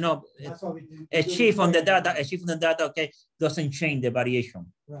 but you know, a shift on the data, okay, doesn't change the variation,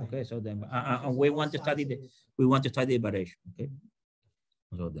 right. Okay, so then, and we want to study the variation, okay,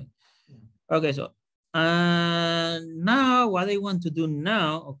 so then, okay, so, now what I want to do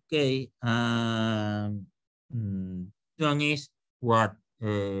now, okay, one is what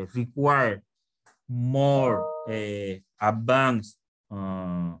require more advanced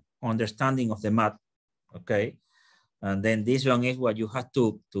understanding of the math, okay, and then this one is what you have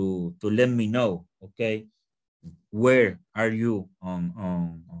to let me know, okay, where are you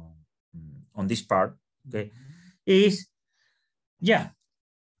on this part, okay, is, yeah,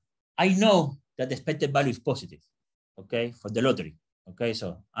 I know that the expected value is positive, okay, for the lottery, okay,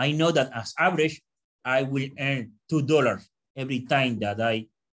 so I know that as average, I will earn $2 every time that I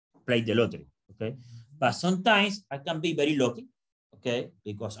play the lottery, okay, but sometimes I can be very lucky, okay,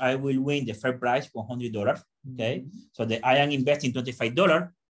 because I will win the fair price, $100, okay, so that I am investing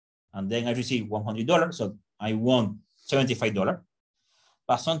 $25, and then I receive $100, so I won $75,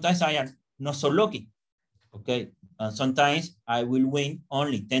 but sometimes I am not so lucky, okay, and sometimes I will win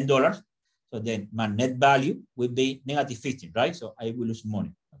only $10, so then my net value will be negative 15, right? So I will lose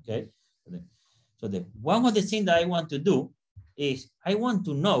money, okay? So then one of the things that I want to do is I want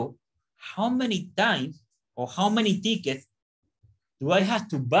to know how many times or how many tickets do I have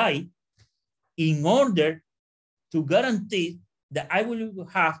to buy in order to guarantee that I will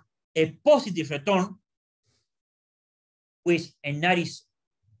have a positive return with a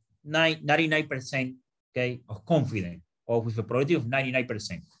 99%, okay, of confidence, or with a probability of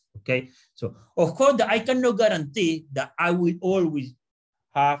 99%. Okay, so of course I cannot guarantee that I will always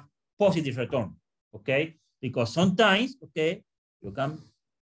have positive return, okay, because sometimes, okay, you can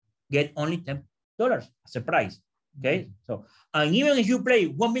get only $10 as a price, okay, so, and even if you play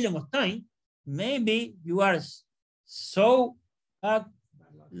 1 million of time, maybe you are so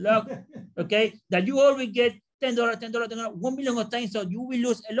luck, okay, that you always get $10, 1 million of time, so you will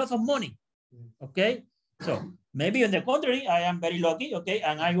lose a lot of money, okay, so maybe on the contrary, I am very lucky, okay,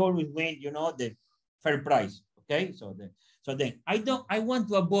 and I always win, you know, the fair price, okay, so then I want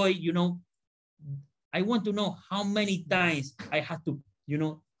to avoid, you know, I want to know how many times I have to, you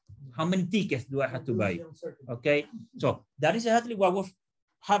know, how many tickets do I have to buy, okay, so that is exactly what was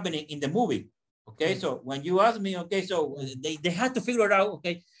happening in the movie, okay, so when you ask me, okay, so they had to figure out,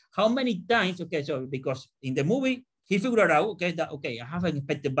 okay, how many times, okay, so because in the movie, he figured out, okay, that, okay, I have an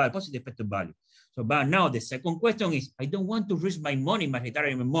expected value, positive expected value. So, but now the second question is, I don't want to risk my money, my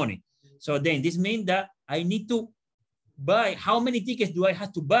retirement money. So then this means that I need to buy, how many tickets do I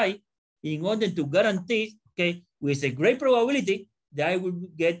have to buy in order to guarantee, okay, with a great probability, then I will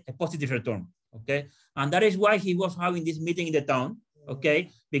get a positive return, okay? And that is why he was having this meeting in the town, okay?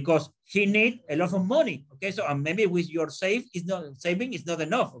 Because he need a lot of money, okay? So and maybe with your saving is not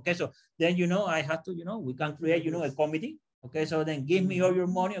enough, okay? So then, you know, I have to, you know, we can create, you know, a committee, okay? So then give me all your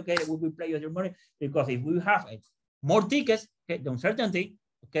money, okay? We will play all your money, because if we have more tickets, okay, the uncertainty,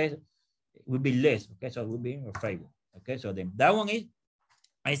 okay, it will be less, okay? So it will be in your favor, okay? So then that one is,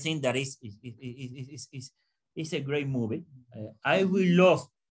 I think that is a great movie. I will love,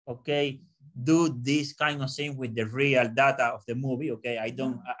 okay, do this kind of thing with the real data of the movie, okay? I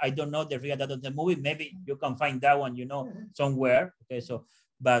don't know the real data of the movie. Maybe you can find that one, you know, somewhere, okay? So,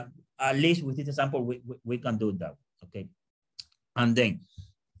 but at least with this example, we can do that, okay? And then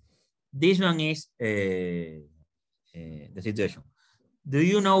this one is the situation. Do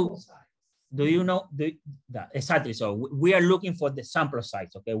you know that exactly? So we are looking for the sample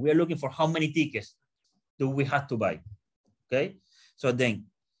size, okay? We are looking for how many tickets do we have to buy, okay? So then,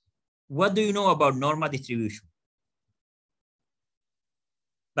 what do you know about normal distribution?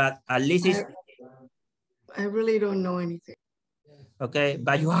 But at least it's... I really don't know anything. Okay,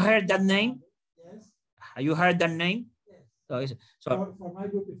 but you heard that name? Yes. Have you heard that name? Yes. So For my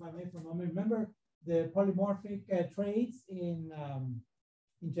group, if I may for a moment, remember the polymorphic traits in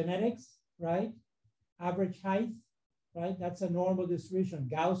genetics, right? Average height, right? That's a normal distribution.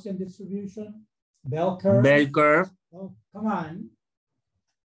 Gaussian distribution, bell curve. Bell curve. Oh, come on.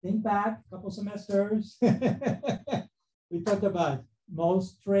 Think back a couple semesters. We talked about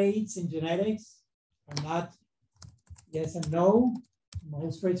most traits in genetics are not yes and no.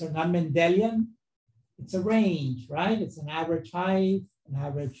 Most traits are not Mendelian. It's a range, right? It's an average height, an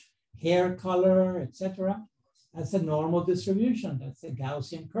average hair color, etc. That's a normal distribution. That's a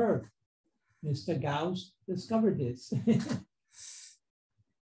Gaussian curve. Mr. Gauss discovered this.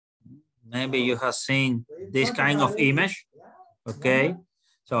 Maybe you have seen this kind of image, okay?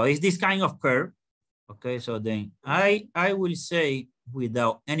 So it's this kind of curve, okay? So then I will say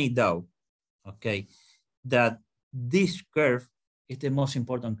without any doubt, okay, that this curve is the most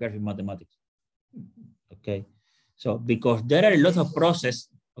important curve in mathematics, okay? So because there are a lot of processes,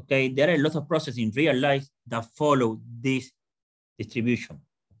 okay, there are a lot of processes in real life that follow this distribution,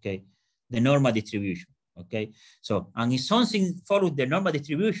 okay, the normal distribution, okay? So, and if something follows the normal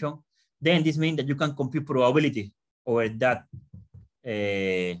distribution, then this means that you can compute probability over that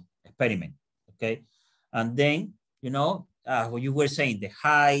experiment, okay? And then, you know, what you were saying, the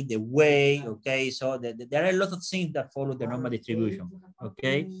height, the weight, okay? So there are a lot of things that follow the normal distribution,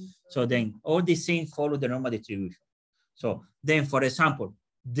 okay? So then all these things follow the normal distribution. So then, for example,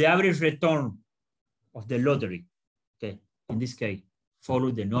 the average return of the lottery, okay, in this case, follow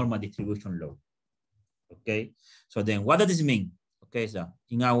the normal distribution law, okay? So then what does this mean? Okay, so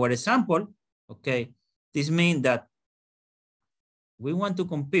in our example, okay, this means that we want to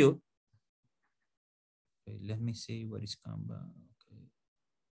compute, okay, let me see what is Canva, okay.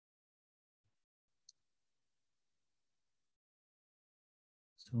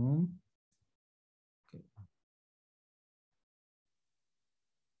 Zoom, okay.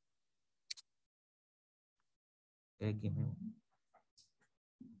 Okay, give me one.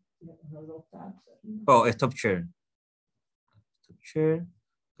 Oh, stop share. Stop share.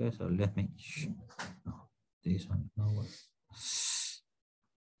 Okay, so let me. No, this one. No.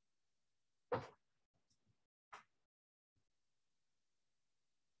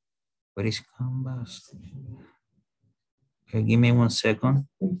 Where is Canvas? Okay, give me 1 second.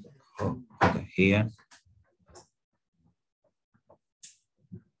 Oh, okay, here.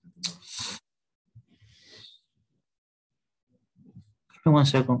 Give me 1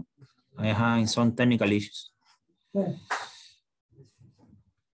 second. I have some technical issues. Okay.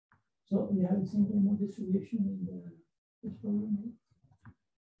 So you haven't seen any more distribution in this program?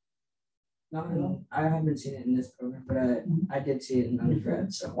 No, I haven't seen it in this program, but I did see it in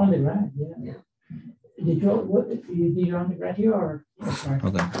undergrad. So Undergrad, yeah. Did your undergrad here or?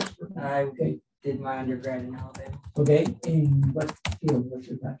 Okay. I did my undergrad in Alabama. Okay, in what field? What's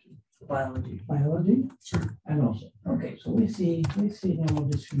your bachelor? Biology. Biology? Sure. And also, okay, so we see normal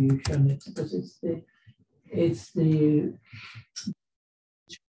distribution. It's because it's the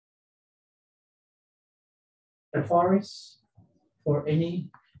forest for any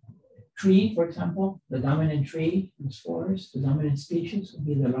tree, for example, the dominant tree in this forest, the dominant species will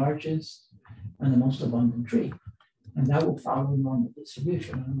be the largest and the most abundant tree. And that will follow normal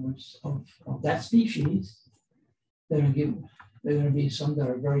distribution. In other words, of that species, there are going to be some that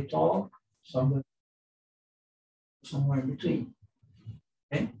are very tall, some that are somewhere in between.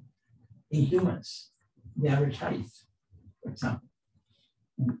 Okay? In humans, the average height, for example.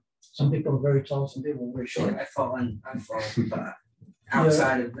 Some people are very tall, some people are very short. I fall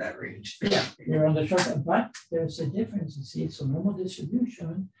outside of that range. Yeah, you're on the short end, but there's a difference, you see, so normal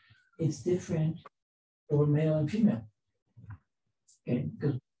distribution is different for male and female. Okay,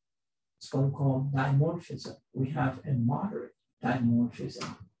 because it's what we call dimorphism. We have a moderate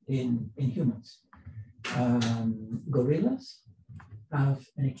dimorphism in humans. Gorillas have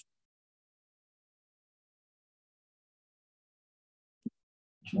an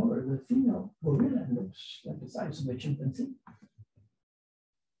smaller. The female gorilla looks like the size of a chimpanzee.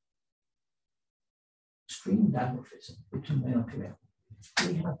 Extreme dimorphism between male and female.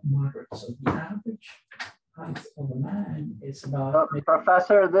 We have moderate, so the average height of a man is about.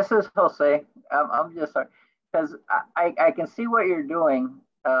 Professor, this is Jose. I'm just sorry because I can see what you're doing,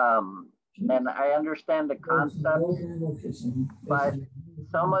 and I understand the concept, but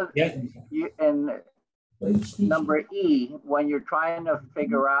some of you in number E, when you're trying to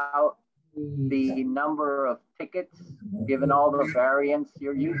figure out the number of tickets, given all the variance,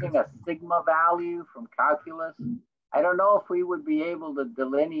 you're using a sigma value from calculus. I don't know if we would be able to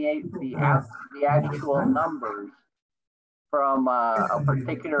delineate the actual numbers from a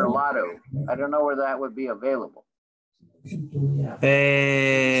particular lotto. I don't know where that would be available.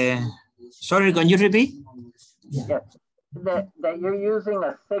 Sorry, can you repeat? Yes, that you're using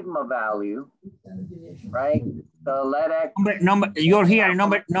a sigma value, right? So let X number you're here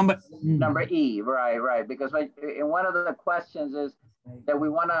number E, right, because in one of the questions is that we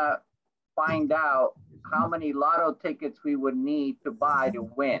want to find out how many lotto tickets we would need to buy to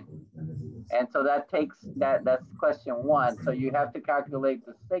win, and so that's question one. So you have to calculate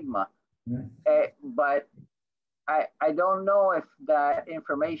the sigma, but I don't know if that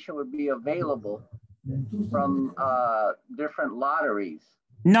information would be available from different lotteries.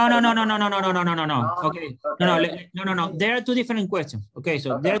 No. Okay. No. There are two different questions. Okay,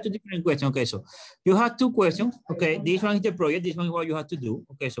 so there are two different questions. Okay, so you have two questions. Okay, this one is the project. This one is what you have to do.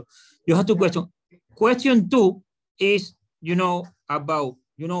 Okay, so you have two questions. Question two is, about,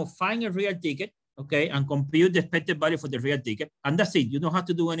 find a real ticket. Okay, and compute the expected value for the real ticket, and that's it. You don't have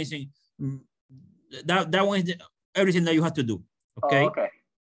to do anything. That one is everything that you have to do. Okay.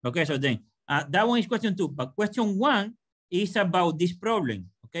 Okay. So then that one is question two, but question one is about this problem.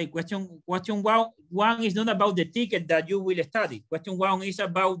 Okay, question one is not about the ticket that you will study. Question one is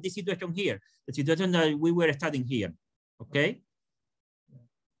about the situation here, the situation that we were studying here. Okay.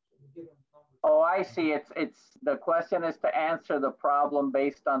 Oh, I see. It's the question is to answer the problem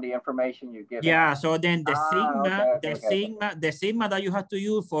based on the information you give. Yeah. So then the sigma that you have to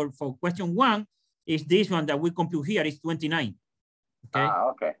use for question one is this one that we compute here is 29.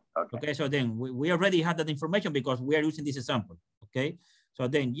 Okay. Okay. So then we already have that information because we are using this example. Okay. So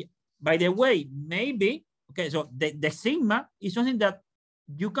then, by the way, maybe, okay, so the sigma is something that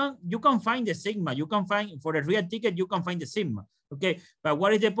you can find the sigma. You can find, for a real ticket, you can find the sigma. Okay. But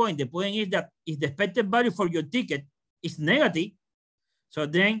what is the point? The point is that if the expected value for your ticket is negative, so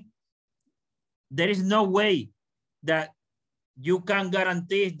then there is no way that you can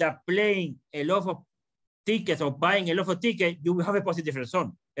guarantee that playing a lot of tickets or buying a lot of tickets, you will have a positive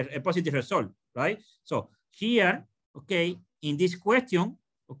result, right? So here, okay, in this question,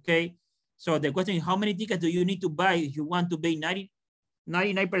 okay, so the question is how many tickets do you need to buy if you want to be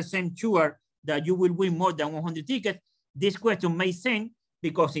 99% sure that you will win more than 100 tickets? This question makes sense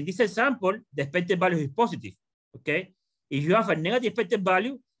because in this example, the expected value is positive, okay? If you have a negative expected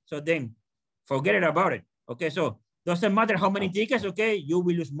value, so then forget it about it, okay? So doesn't matter how many tickets, okay, you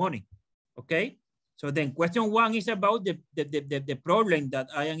will lose money, okay? So then question one is about the problem that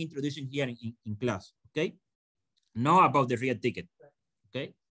I am introducing here in class, okay? Not about the real ticket,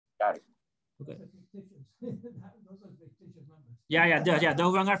 okay? Got it. Okay. Yeah,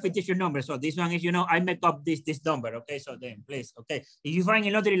 those one are fictitious numbers. So this one is, I make up this number, okay? So then please, okay? If you find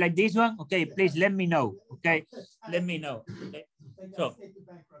a lottery like this one, okay, please let me know, okay? Let me know, okay? So,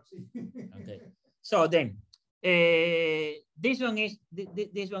 okay. So then, this one is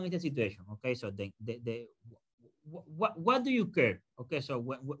the situation, okay? So then, what do you care? Okay, so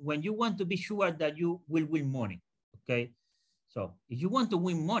when you want to be sure that you will win money, okay? So if you want to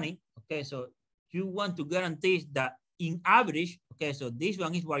win money, okay, so you want to guarantee that in average, okay, so this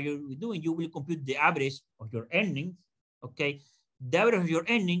one is what you're doing. You will compute the average of your earnings, okay? The average of your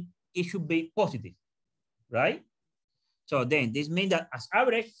earning, it should be positive, right? So then this means that as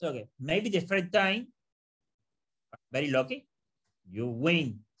average, okay, maybe the first time, very lucky, you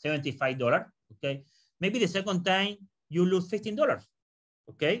win $75, okay? Maybe the second time you lose $15,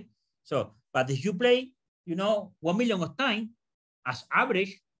 okay? So, but if you play, 1 million of time, as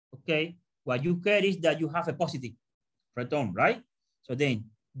average, okay, what you care is that you have a positive return, right? So then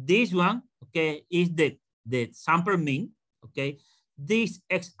this one, okay, is the sample mean, okay? these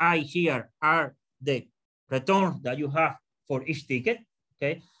xi here are the returns that you have for each ticket,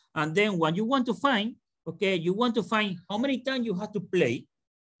 okay? And then what you want to find, okay, you want to find how many times you have to play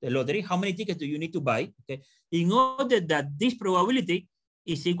the lottery, how many tickets do you need to buy, okay, in order that this probability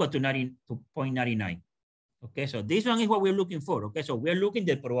is equal to 0.99. Okay, so this one is what we're looking for. Okay, so we're looking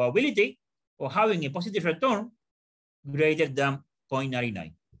the probability of having a positive return greater than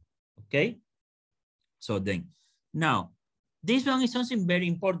 0.99. Okay, so then now this one is something very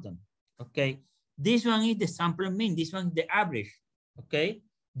important. Okay, this one is the sample mean. This one is the average. Okay,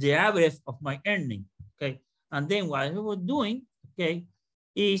 the average of my earning. Okay, and then what I was doing, okay,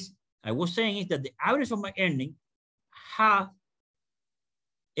 is I was saying is that the average of my earning have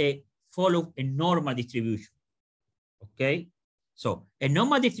a follow a normal distribution. Okay, so a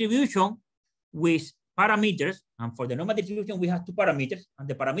normal distribution with parameters, and for the normal distribution we have two parameters, and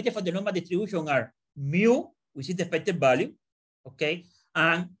the parameters for the normal distribution are mu, which is the expected value, okay,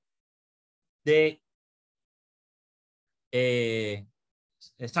 and the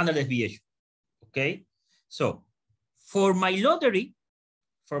standard deviation. Okay, so for my lottery,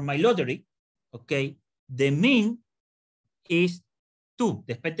 okay, the mean is 2,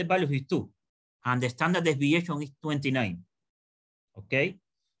 the expected value is 2, and the standard deviation is 29. Okay,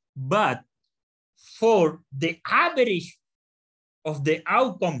 but for the average of the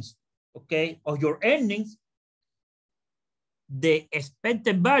outcomes, okay, of your earnings, the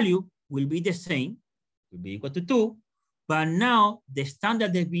expected value will be the same, will be equal to 2, but now the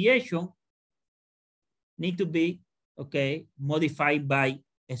standard deviation need to be, okay, modified by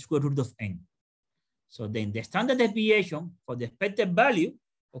a square root of n. So then the standard deviation for the expected value,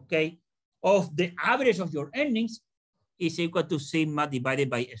 okay, of the average of your earnings is equal to sigma divided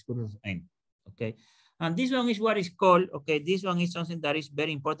by square root of n, okay? And this one is what is called, okay, this one is something that is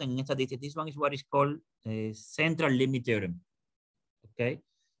very important in statistics. This one is what is called a central limit theorem, okay?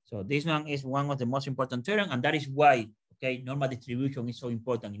 So this one is one of the most important theorems, and that is why, okay, normal distribution is so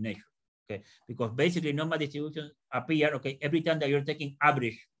important in nature, okay? Because basically normal distribution appear, okay, every time that you're taking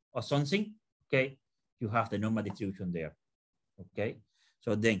average of something, okay, you have the normal distribution there, okay?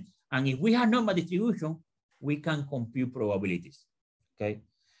 So then, and if we have normal distribution, we can compute probabilities, okay?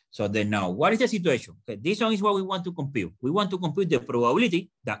 So then now, what is the situation? Okay, this one is what we want to compute. We want to compute the probability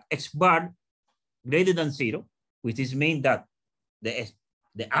that X bar greater than 0, which is mean that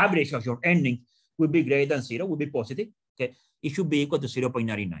the average of your earnings will be greater than 0, will be positive, okay? It should be equal to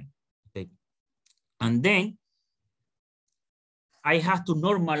 0.99, okay? And then I have to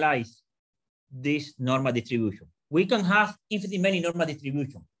normalize this normal distribution. We can have infinitely many normal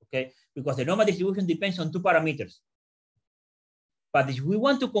distributions, okay? Because the normal distribution depends on two parameters. But if we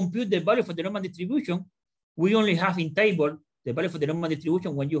want to compute the value for the normal distribution, we only have in table the value for the normal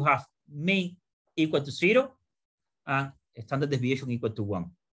distribution when you have mean equal to 0 and standard deviation equal to 1.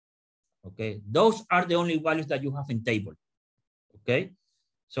 Okay, those are the only values that you have in table. Okay,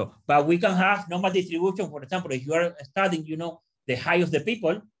 so, but we can have normal distribution, for example, if you are studying, you know, the height of the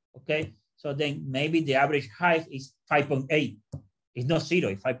people, okay, so then maybe the average height is 5.8. It's not 0,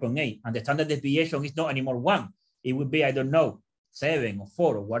 it's 5.8. And the standard deviation is not anymore 1. It would be, I don't know, 7 or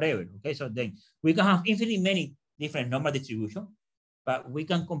 4 or whatever. Okay, so then we can have infinitely many different normal distribution, but we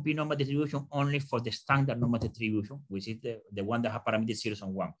can compute normal distribution only for the standard normal distribution, which is the one that have parameters 0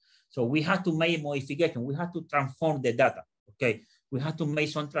 and 1. So we have to make a modification. We have to transform the data. Okay, we have to make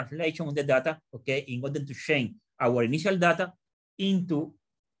some translation of the data. Okay, in order to change our initial data into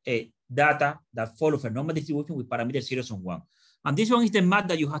a data that follows a normal distribution with parameters 0 and 1. And this one is the math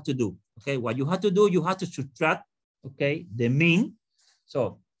that you have to do. Okay, what you have to do, you have to subtract, okay, the mean.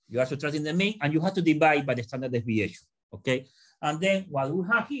 So you are subtracting the mean, and you have to divide by the standard deviation. Okay, and then what we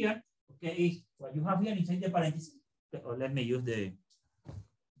have here, okay, is what you have here inside the parentheses. Okay, or let me use the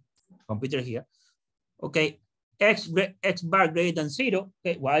computer here. Okay, x bar greater than 0.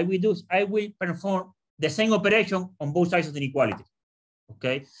 Okay, what I will do is I will perform the same operation on both sides of the inequality.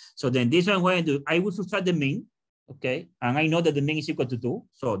 Okay, so then this one, what I do, I will subtract the mean. Okay, and I know that the mean is equal to 2.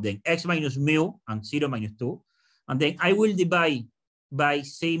 So then x minus mu and 0 minus 2. And then I will divide by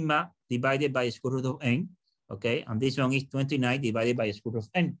sigma divided by square root of n. Okay, and this one is 29 divided by square root of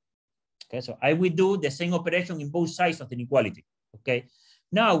n. Okay, so I will do the same operation in both sides of the inequality. Okay,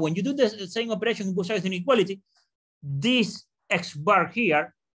 now when you do the same operation in both sides of the inequality, this x bar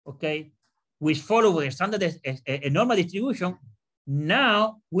here, okay, which follow a standard, a normal distribution,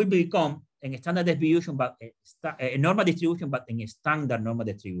 now will become a standard distribution, but a normal distribution, but in a standard normal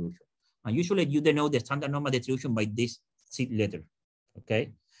distribution. And usually you denote the standard normal distribution by this letter.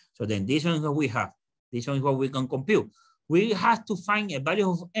 Okay, so then this one is what we have. This one is what we can compute. We have to find a value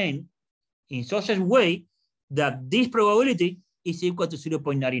of n in such a way that this probability is equal to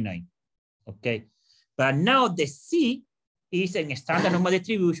 0.99, okay? But now the C is a standard normal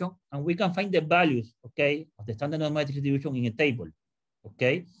distribution, and we can find the values, okay, of the standard normal distribution in a table,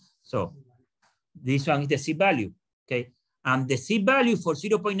 okay? So this one is the C value, okay? And the C value for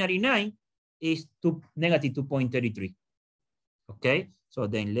 0.99 is negative 2.33, okay? So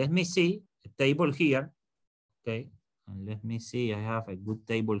then let me see a table here, okay? And let me see, I have a good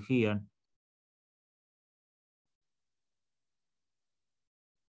table here.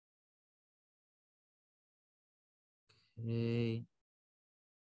 Okay.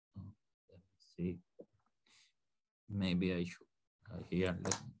 Oh, let me see. Maybe I should here.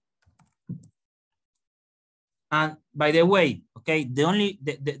 And by the way, okay, the only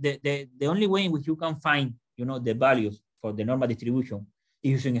way in which you can find, you know, the values for the normal distribution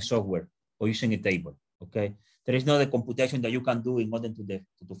is using a software or using a table. Okay, there is no the computation that you can do in order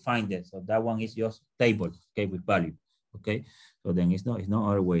to find it. So that one is just table, okay, with value. Okay, so then it's not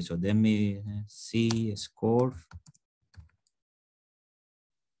other way. So let me see score.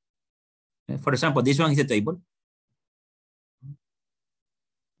 For example, this one is a table.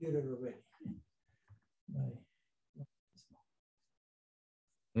 Okay.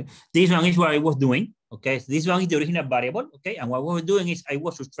 This one is what I was doing. Okay, so this one is the original variable. Okay, and what we were doing is I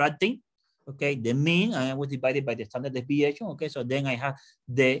was subtracting, okay, the mean, and I was divided by the standard deviation. Okay, so then I have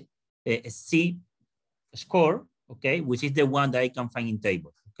the C score, okay, which is the one that I can find in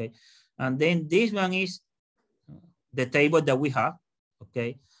table. Okay, and then this one is the table that we have.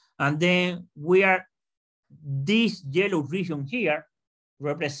 Okay, and then we are, this yellow region here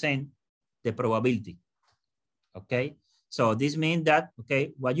represent the probability. Okay, so this means that,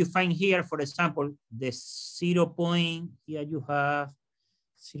 okay, what you find here, for example, the 0 point, here you have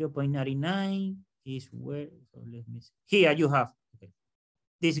 0.99 is where, so let me see. Here you have, okay,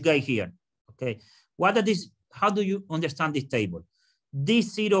 this guy here, okay. What are this, how do you understand this table?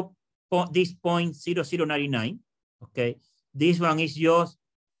 This this point 0.0099, okay, this one is just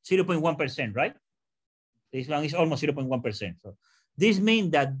 0.1%, right? This one is almost 0.1%. So this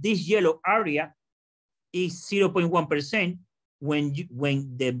means that this yellow area is 0.1% when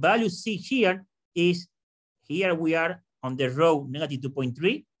the value C here is, here we are on the row negative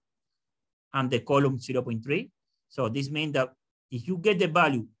 2.3 and the column 0.3. So this means that if you get the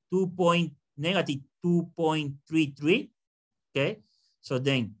value negative 2.33, okay, so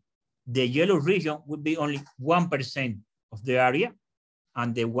then the yellow region would be only 1% of the area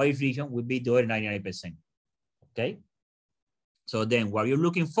and the white region would be the other 99%, okay? So then what you're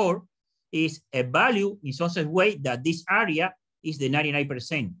looking for is a value in some way that this area is the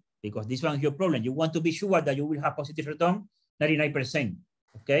 99%, because this one is your problem. You want to be sure that you will have positive return 99%,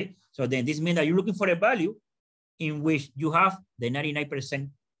 okay? So then this means that you're looking for a value in which you have the 99%,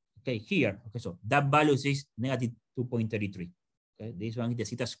 okay, here. Okay, so that value is negative 2.33, okay? This one is the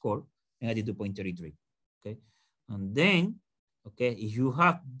zeta score, negative 2.33, okay? And then, okay, if you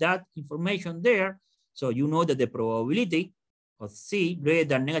have that information there, so you know that the probability of C greater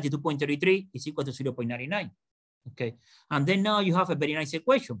than negative 2.33 is equal to 0.99. Okay, and then now you have a very nice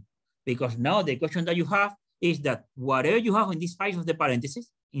equation, because now the equation that you have is that whatever you have in this size of the parentheses,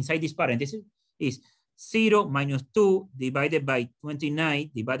 inside this parenthesis, is 0 minus 2 divided by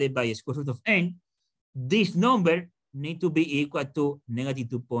 29 divided by square root of n. This number need to be equal to negative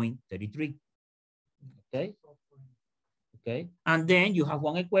 2.33. Okay. Okay, and then you have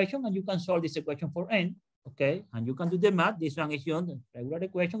one equation and you can solve this equation for n. Okay, and you can do the math. This one is your regular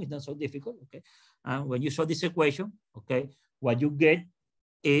equation. It's not so difficult. Okay, and when you solve this equation, okay, what you get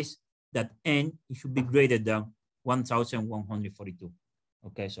is that n should be greater than 1,142.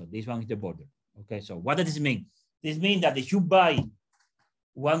 Okay, so this one is the border. Okay, so what does this mean? This means that if you buy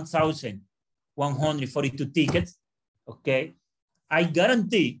 1,142 tickets, okay, I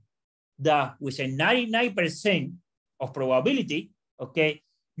guarantee that with a 99% of probability, okay,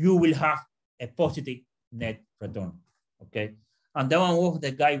 you will have a positive net return, okay? And that one was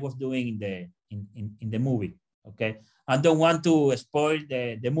the guy was doing in the movie, okay? I don't want to spoil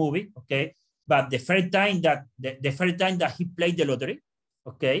the movie, okay? But the first time that he played the lottery,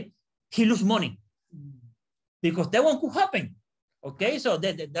 okay, he lose money because that one could happen, okay? So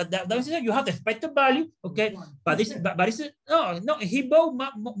that you have the expected value, okay? But it's no, he bought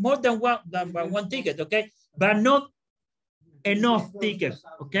more than one ticket, okay? But not enough tickets,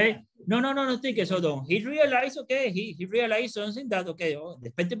 okay? No tickets. So he realized, okay, he realized something that, okay, oh, the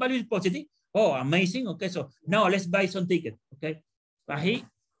expected value is positive. Oh, amazing. Okay, so now let's buy some tickets, okay? But he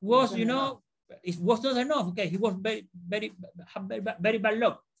was, you know, it was not enough. Okay, he was very bad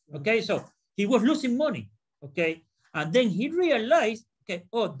luck. Okay, so he was losing money. Okay, and then he realized, okay,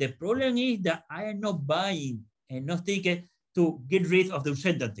 oh, the problem is that I am not buying enough tickets to get rid of the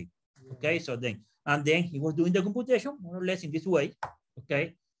uncertainty. Okay, so then, and then he was doing the computation more or less in this way.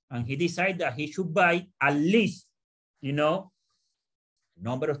 Okay, and he decided that he should buy at least, you know,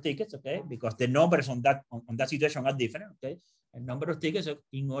 number of tickets. Okay, because the numbers on that situation are different. Okay, a number of tickets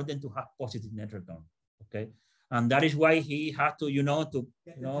in order to have positive net return. Okay, and that is why he had to, you know, to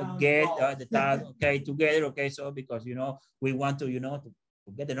get the task, okay, together. Okay, so because, you know, we want to, you know, to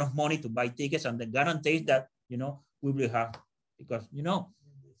get enough money to buy tickets, and the guarantees that, you know, we will have, because, you know,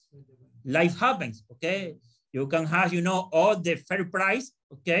 life happens. Okay, you can have, you know, all the fair price.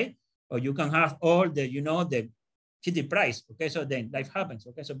 Okay, or you can have all the, you know, the shitty price. Okay, so then life happens.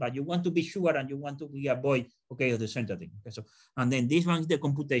 Okay, so but you want to be sure and you want to be avoid, okay, of the certainty. Okay, so and then this one is the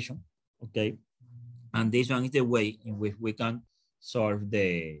computation. Okay, and this one is the way in which we can solve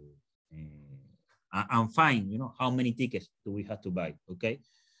the and find, you know, how many tickets do we have to buy. Okay,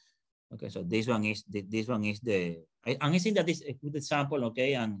 okay, so this one is the and I think that is a good example.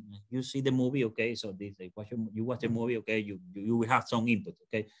 Okay, and you see the movie. Okay, so this you watch the movie. Okay, you will have some input.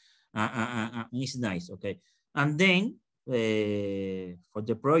 Okay, it's nice. Okay, and then for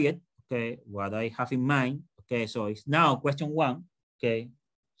the project, okay, what I have in mind. Okay, so it's now question 1. Okay,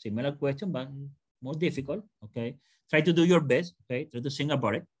 similar question but more difficult. Okay, try to do your best. Okay, try to think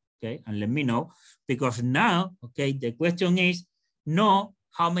about it. Okay, and let me know, because now, okay, the question is no,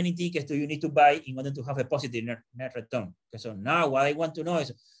 how many tickets do you need to buy in order to have a positive net return? Okay, so now what I want to know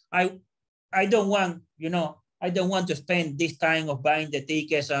is, I don't want, you know, I don't want to spend this time of buying the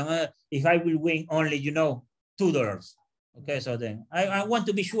tickets, and if I will win only, you know, $2. Okay, so then I want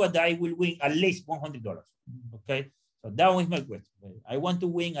to be sure that I will win at least $100. Okay, so that was my question. I want to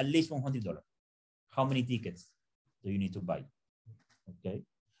win at least $100. How many tickets do you need to buy? Okay,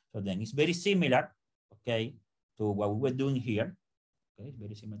 so then it's very similar, okay, to what we were doing here. Okay, it's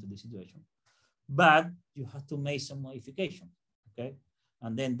very similar to the situation, but you have to make some modification. Okay,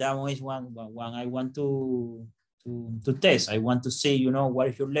 and then that one is one I want to test. I want to see, you know, what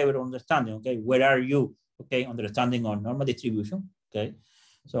is your level of understanding. Okay, where are you? Okay, understanding on normal distribution. Okay,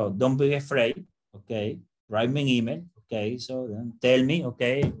 so don't be afraid. Okay, write me an email. Okay, so then tell me,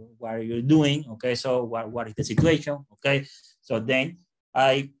 okay, what are you doing? Okay, so what is the situation? Okay, so then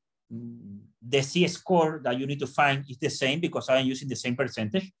the C score that you need to find is the same because I'm using the same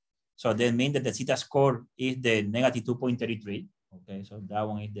percentage. So that means that the zeta score is the negative 2.33. Okay, so that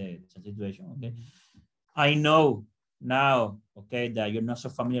one is the situation. Okay, I know now, okay, that you're not so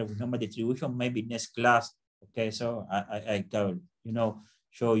familiar with normal distribution. Maybe next class, okay, so I can, you know,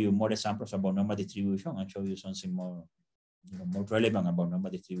 show you more examples about normal distribution and show you something more, you know, more relevant about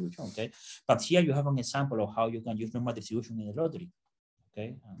normal distribution. Okay, but here you have an example of how you can use normal distribution in the lottery.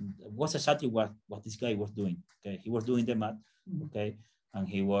 Okay, and what's exactly what this guy was doing. Okay, he was doing the math. Okay, and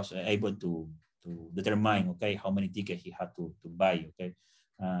he was able to determine, okay, how many tickets he had to buy. Okay,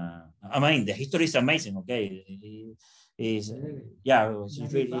 I mean, the history is amazing. Okay, it's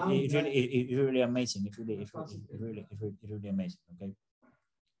really amazing. It's really amazing. Okay,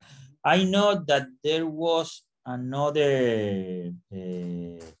 I know that there was another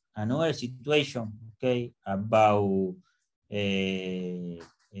situation. Okay, about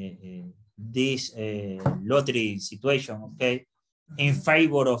this lottery situation. Okay, in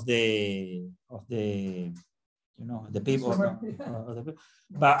favor of the you know, the people,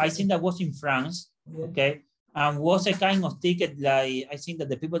 but I think that was in France. Okay, and was a kind of ticket like, I think that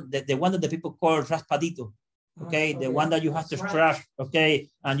the people, the one that the people call raspadito. Okay, the one that you have to scratch. Okay,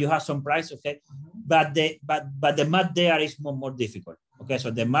 and you have some price. Okay, but the math there is more difficult. Okay,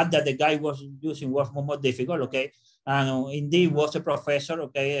 so the math that the guy was using was more difficult. Okay, and indeed was a professor.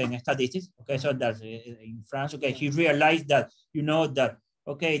 Okay, in statistics. Okay, so that in France. Okay, he realized that, you know, that,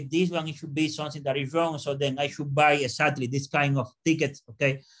 okay, this one should be something that is wrong, so then I should buy exactly this kind of tickets.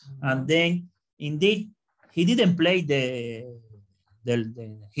 Okay, and then indeed he didn't play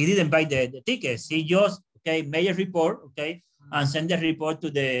he didn't buy the tickets. He just, okay, made a report. Okay, and send the report to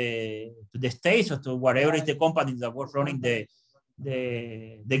the States or to whatever is the company that was running the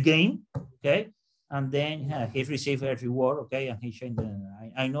game. Okay, and then he received a reward. Okay, and he changed.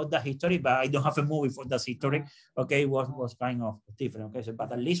 I know that history, but I don't have a movie for that history. Okay, it was kind of different. Okay, so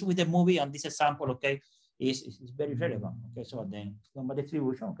but at least with the movie and this example, okay, is very relevant. Okay, so then number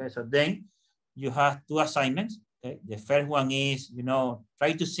distribution. Okay, so then you have 2 assignments. Okay, the first one is, you know,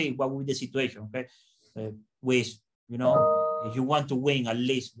 try to see what will be the situation. Okay, with, you know, if you want to win at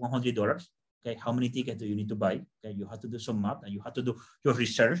least $100. Okay, how many tickets do you need to buy? Okay, you have to do some math and you have to do your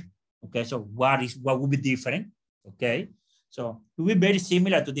research. Okay, so what would be different? Okay, so it will be very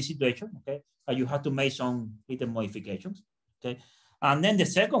similar to this situation. Okay, but you have to make some little modifications. Okay, and then the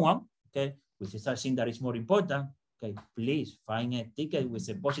second one, okay, which is something that is more important. okay, please find a ticket with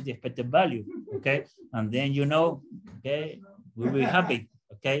a positive expected value, okay? And then, you know, okay, we'll be happy,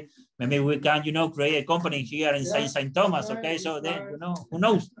 okay? Maybe we can, you know, create a company here in St. Thomas, okay? So then, you know, who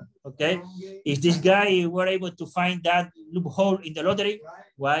knows, okay? If this guy were able to find that loophole in the lottery,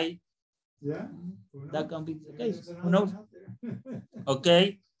 why? Yeah. That can be the case, who knows?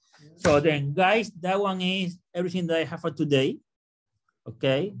 Okay, so then guys, that one is everything that I have for today,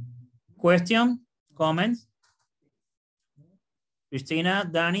 okay? Question, comments? Christina,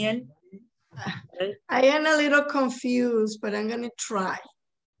 Daniel? Okay. I am a little confused, but I'm gonna try.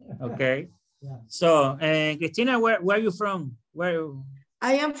 Okay. So, Christina, where are you from? Where?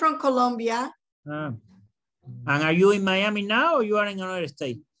 I am from Colombia. And are you in Miami now or you are in another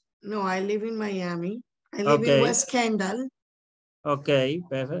state? No, I live in Miami. I live in West Kendall. Okay,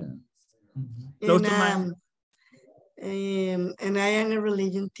 perfect. Close to Miami. And I am a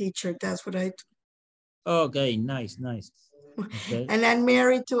religion teacher. That's what I do. Okay, nice, nice. Okay. And I'm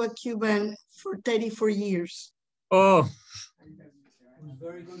married to a Cuban for 34 years. Oh.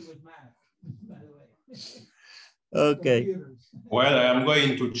 Very good with math, by the way. Okay. Well, I'm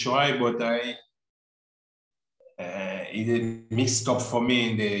going to try, but it mixed up for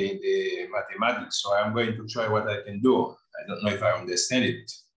me in the mathematics. So I'm going to try what I can do. I don't know if I understand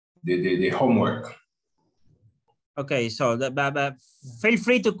it, the homework. Okay, so but feel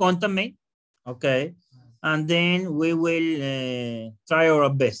free to contact me, okay? And then we will try our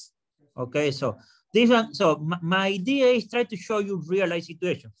best, okay? So this one, so my idea is try to show you real life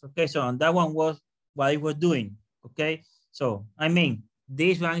situations, okay? So and that one was what I was doing, okay? So, I mean,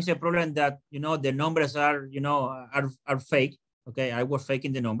 this one is a problem that, you know, the numbers are, you know, are fake, okay? I was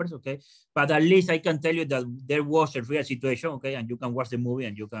faking the numbers, okay? But at least I can tell you that there was a real situation, okay? And you can watch the movie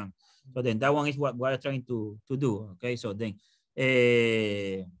and you can, so then that one is what I'm trying to do, okay? So then,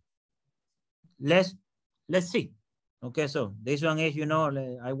 let's see, okay? So this one is, you know,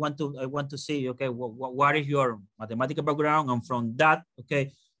 I want to see, okay, what is your mathematical background, and from that,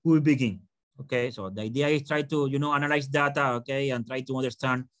 okay, we begin. Okay, so the idea is try to, you know, analyze data, okay, and try to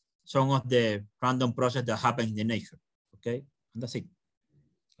understand some of the random process that happen in the nature, okay? And that's it,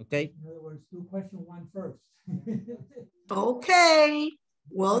 okay? In other words, do question one first. Okay,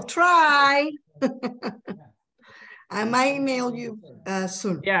 we'll try. I might email you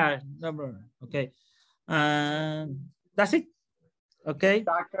soon. Yeah, no problem, okay. That's it, okay?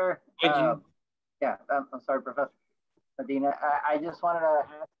 Doctor, yeah, I'm sorry, Professor Medina. I just wanted to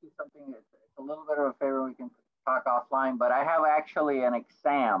ask you something. It's a little bit of a favor. We can talk offline, but I have actually an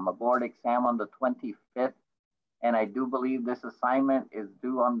exam, a board exam on the 25th, and I do believe this assignment is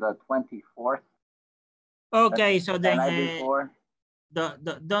due on the 24th. Okay, so then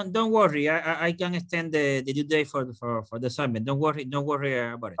Don't don't worry. I can extend the due date for the assignment. Don't worry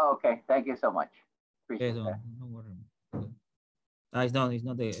about it. Okay, thank you so much. Appreciate Okay, that. don't worry. It's not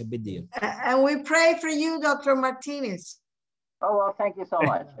a big deal. And we pray for you, Dr. Martinez. Oh, well, thank you so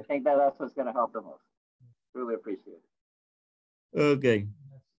much. I think that's what's going to help the most. Really appreciate it. Okay.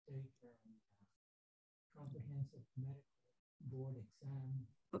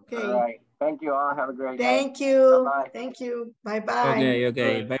 Okay. All right. Thank you all. Have a great Thank day. you. Bye-bye. Thank you. Bye-bye.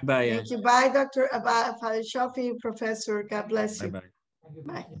 Okay. Bye-bye. Thank you. Bye, Dr. Father Shafi, Professor. God bless you.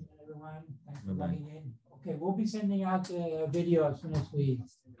 Bye-bye. Bye. Everyone. Thanks for logging in. Okay, we'll be sending out the video as soon as we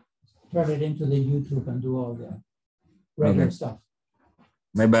turn it into the YouTube and do all the regular stuff.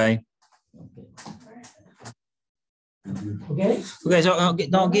 Bye-bye. Okay. Okay, so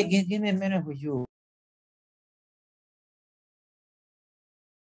no, give me a minute with you.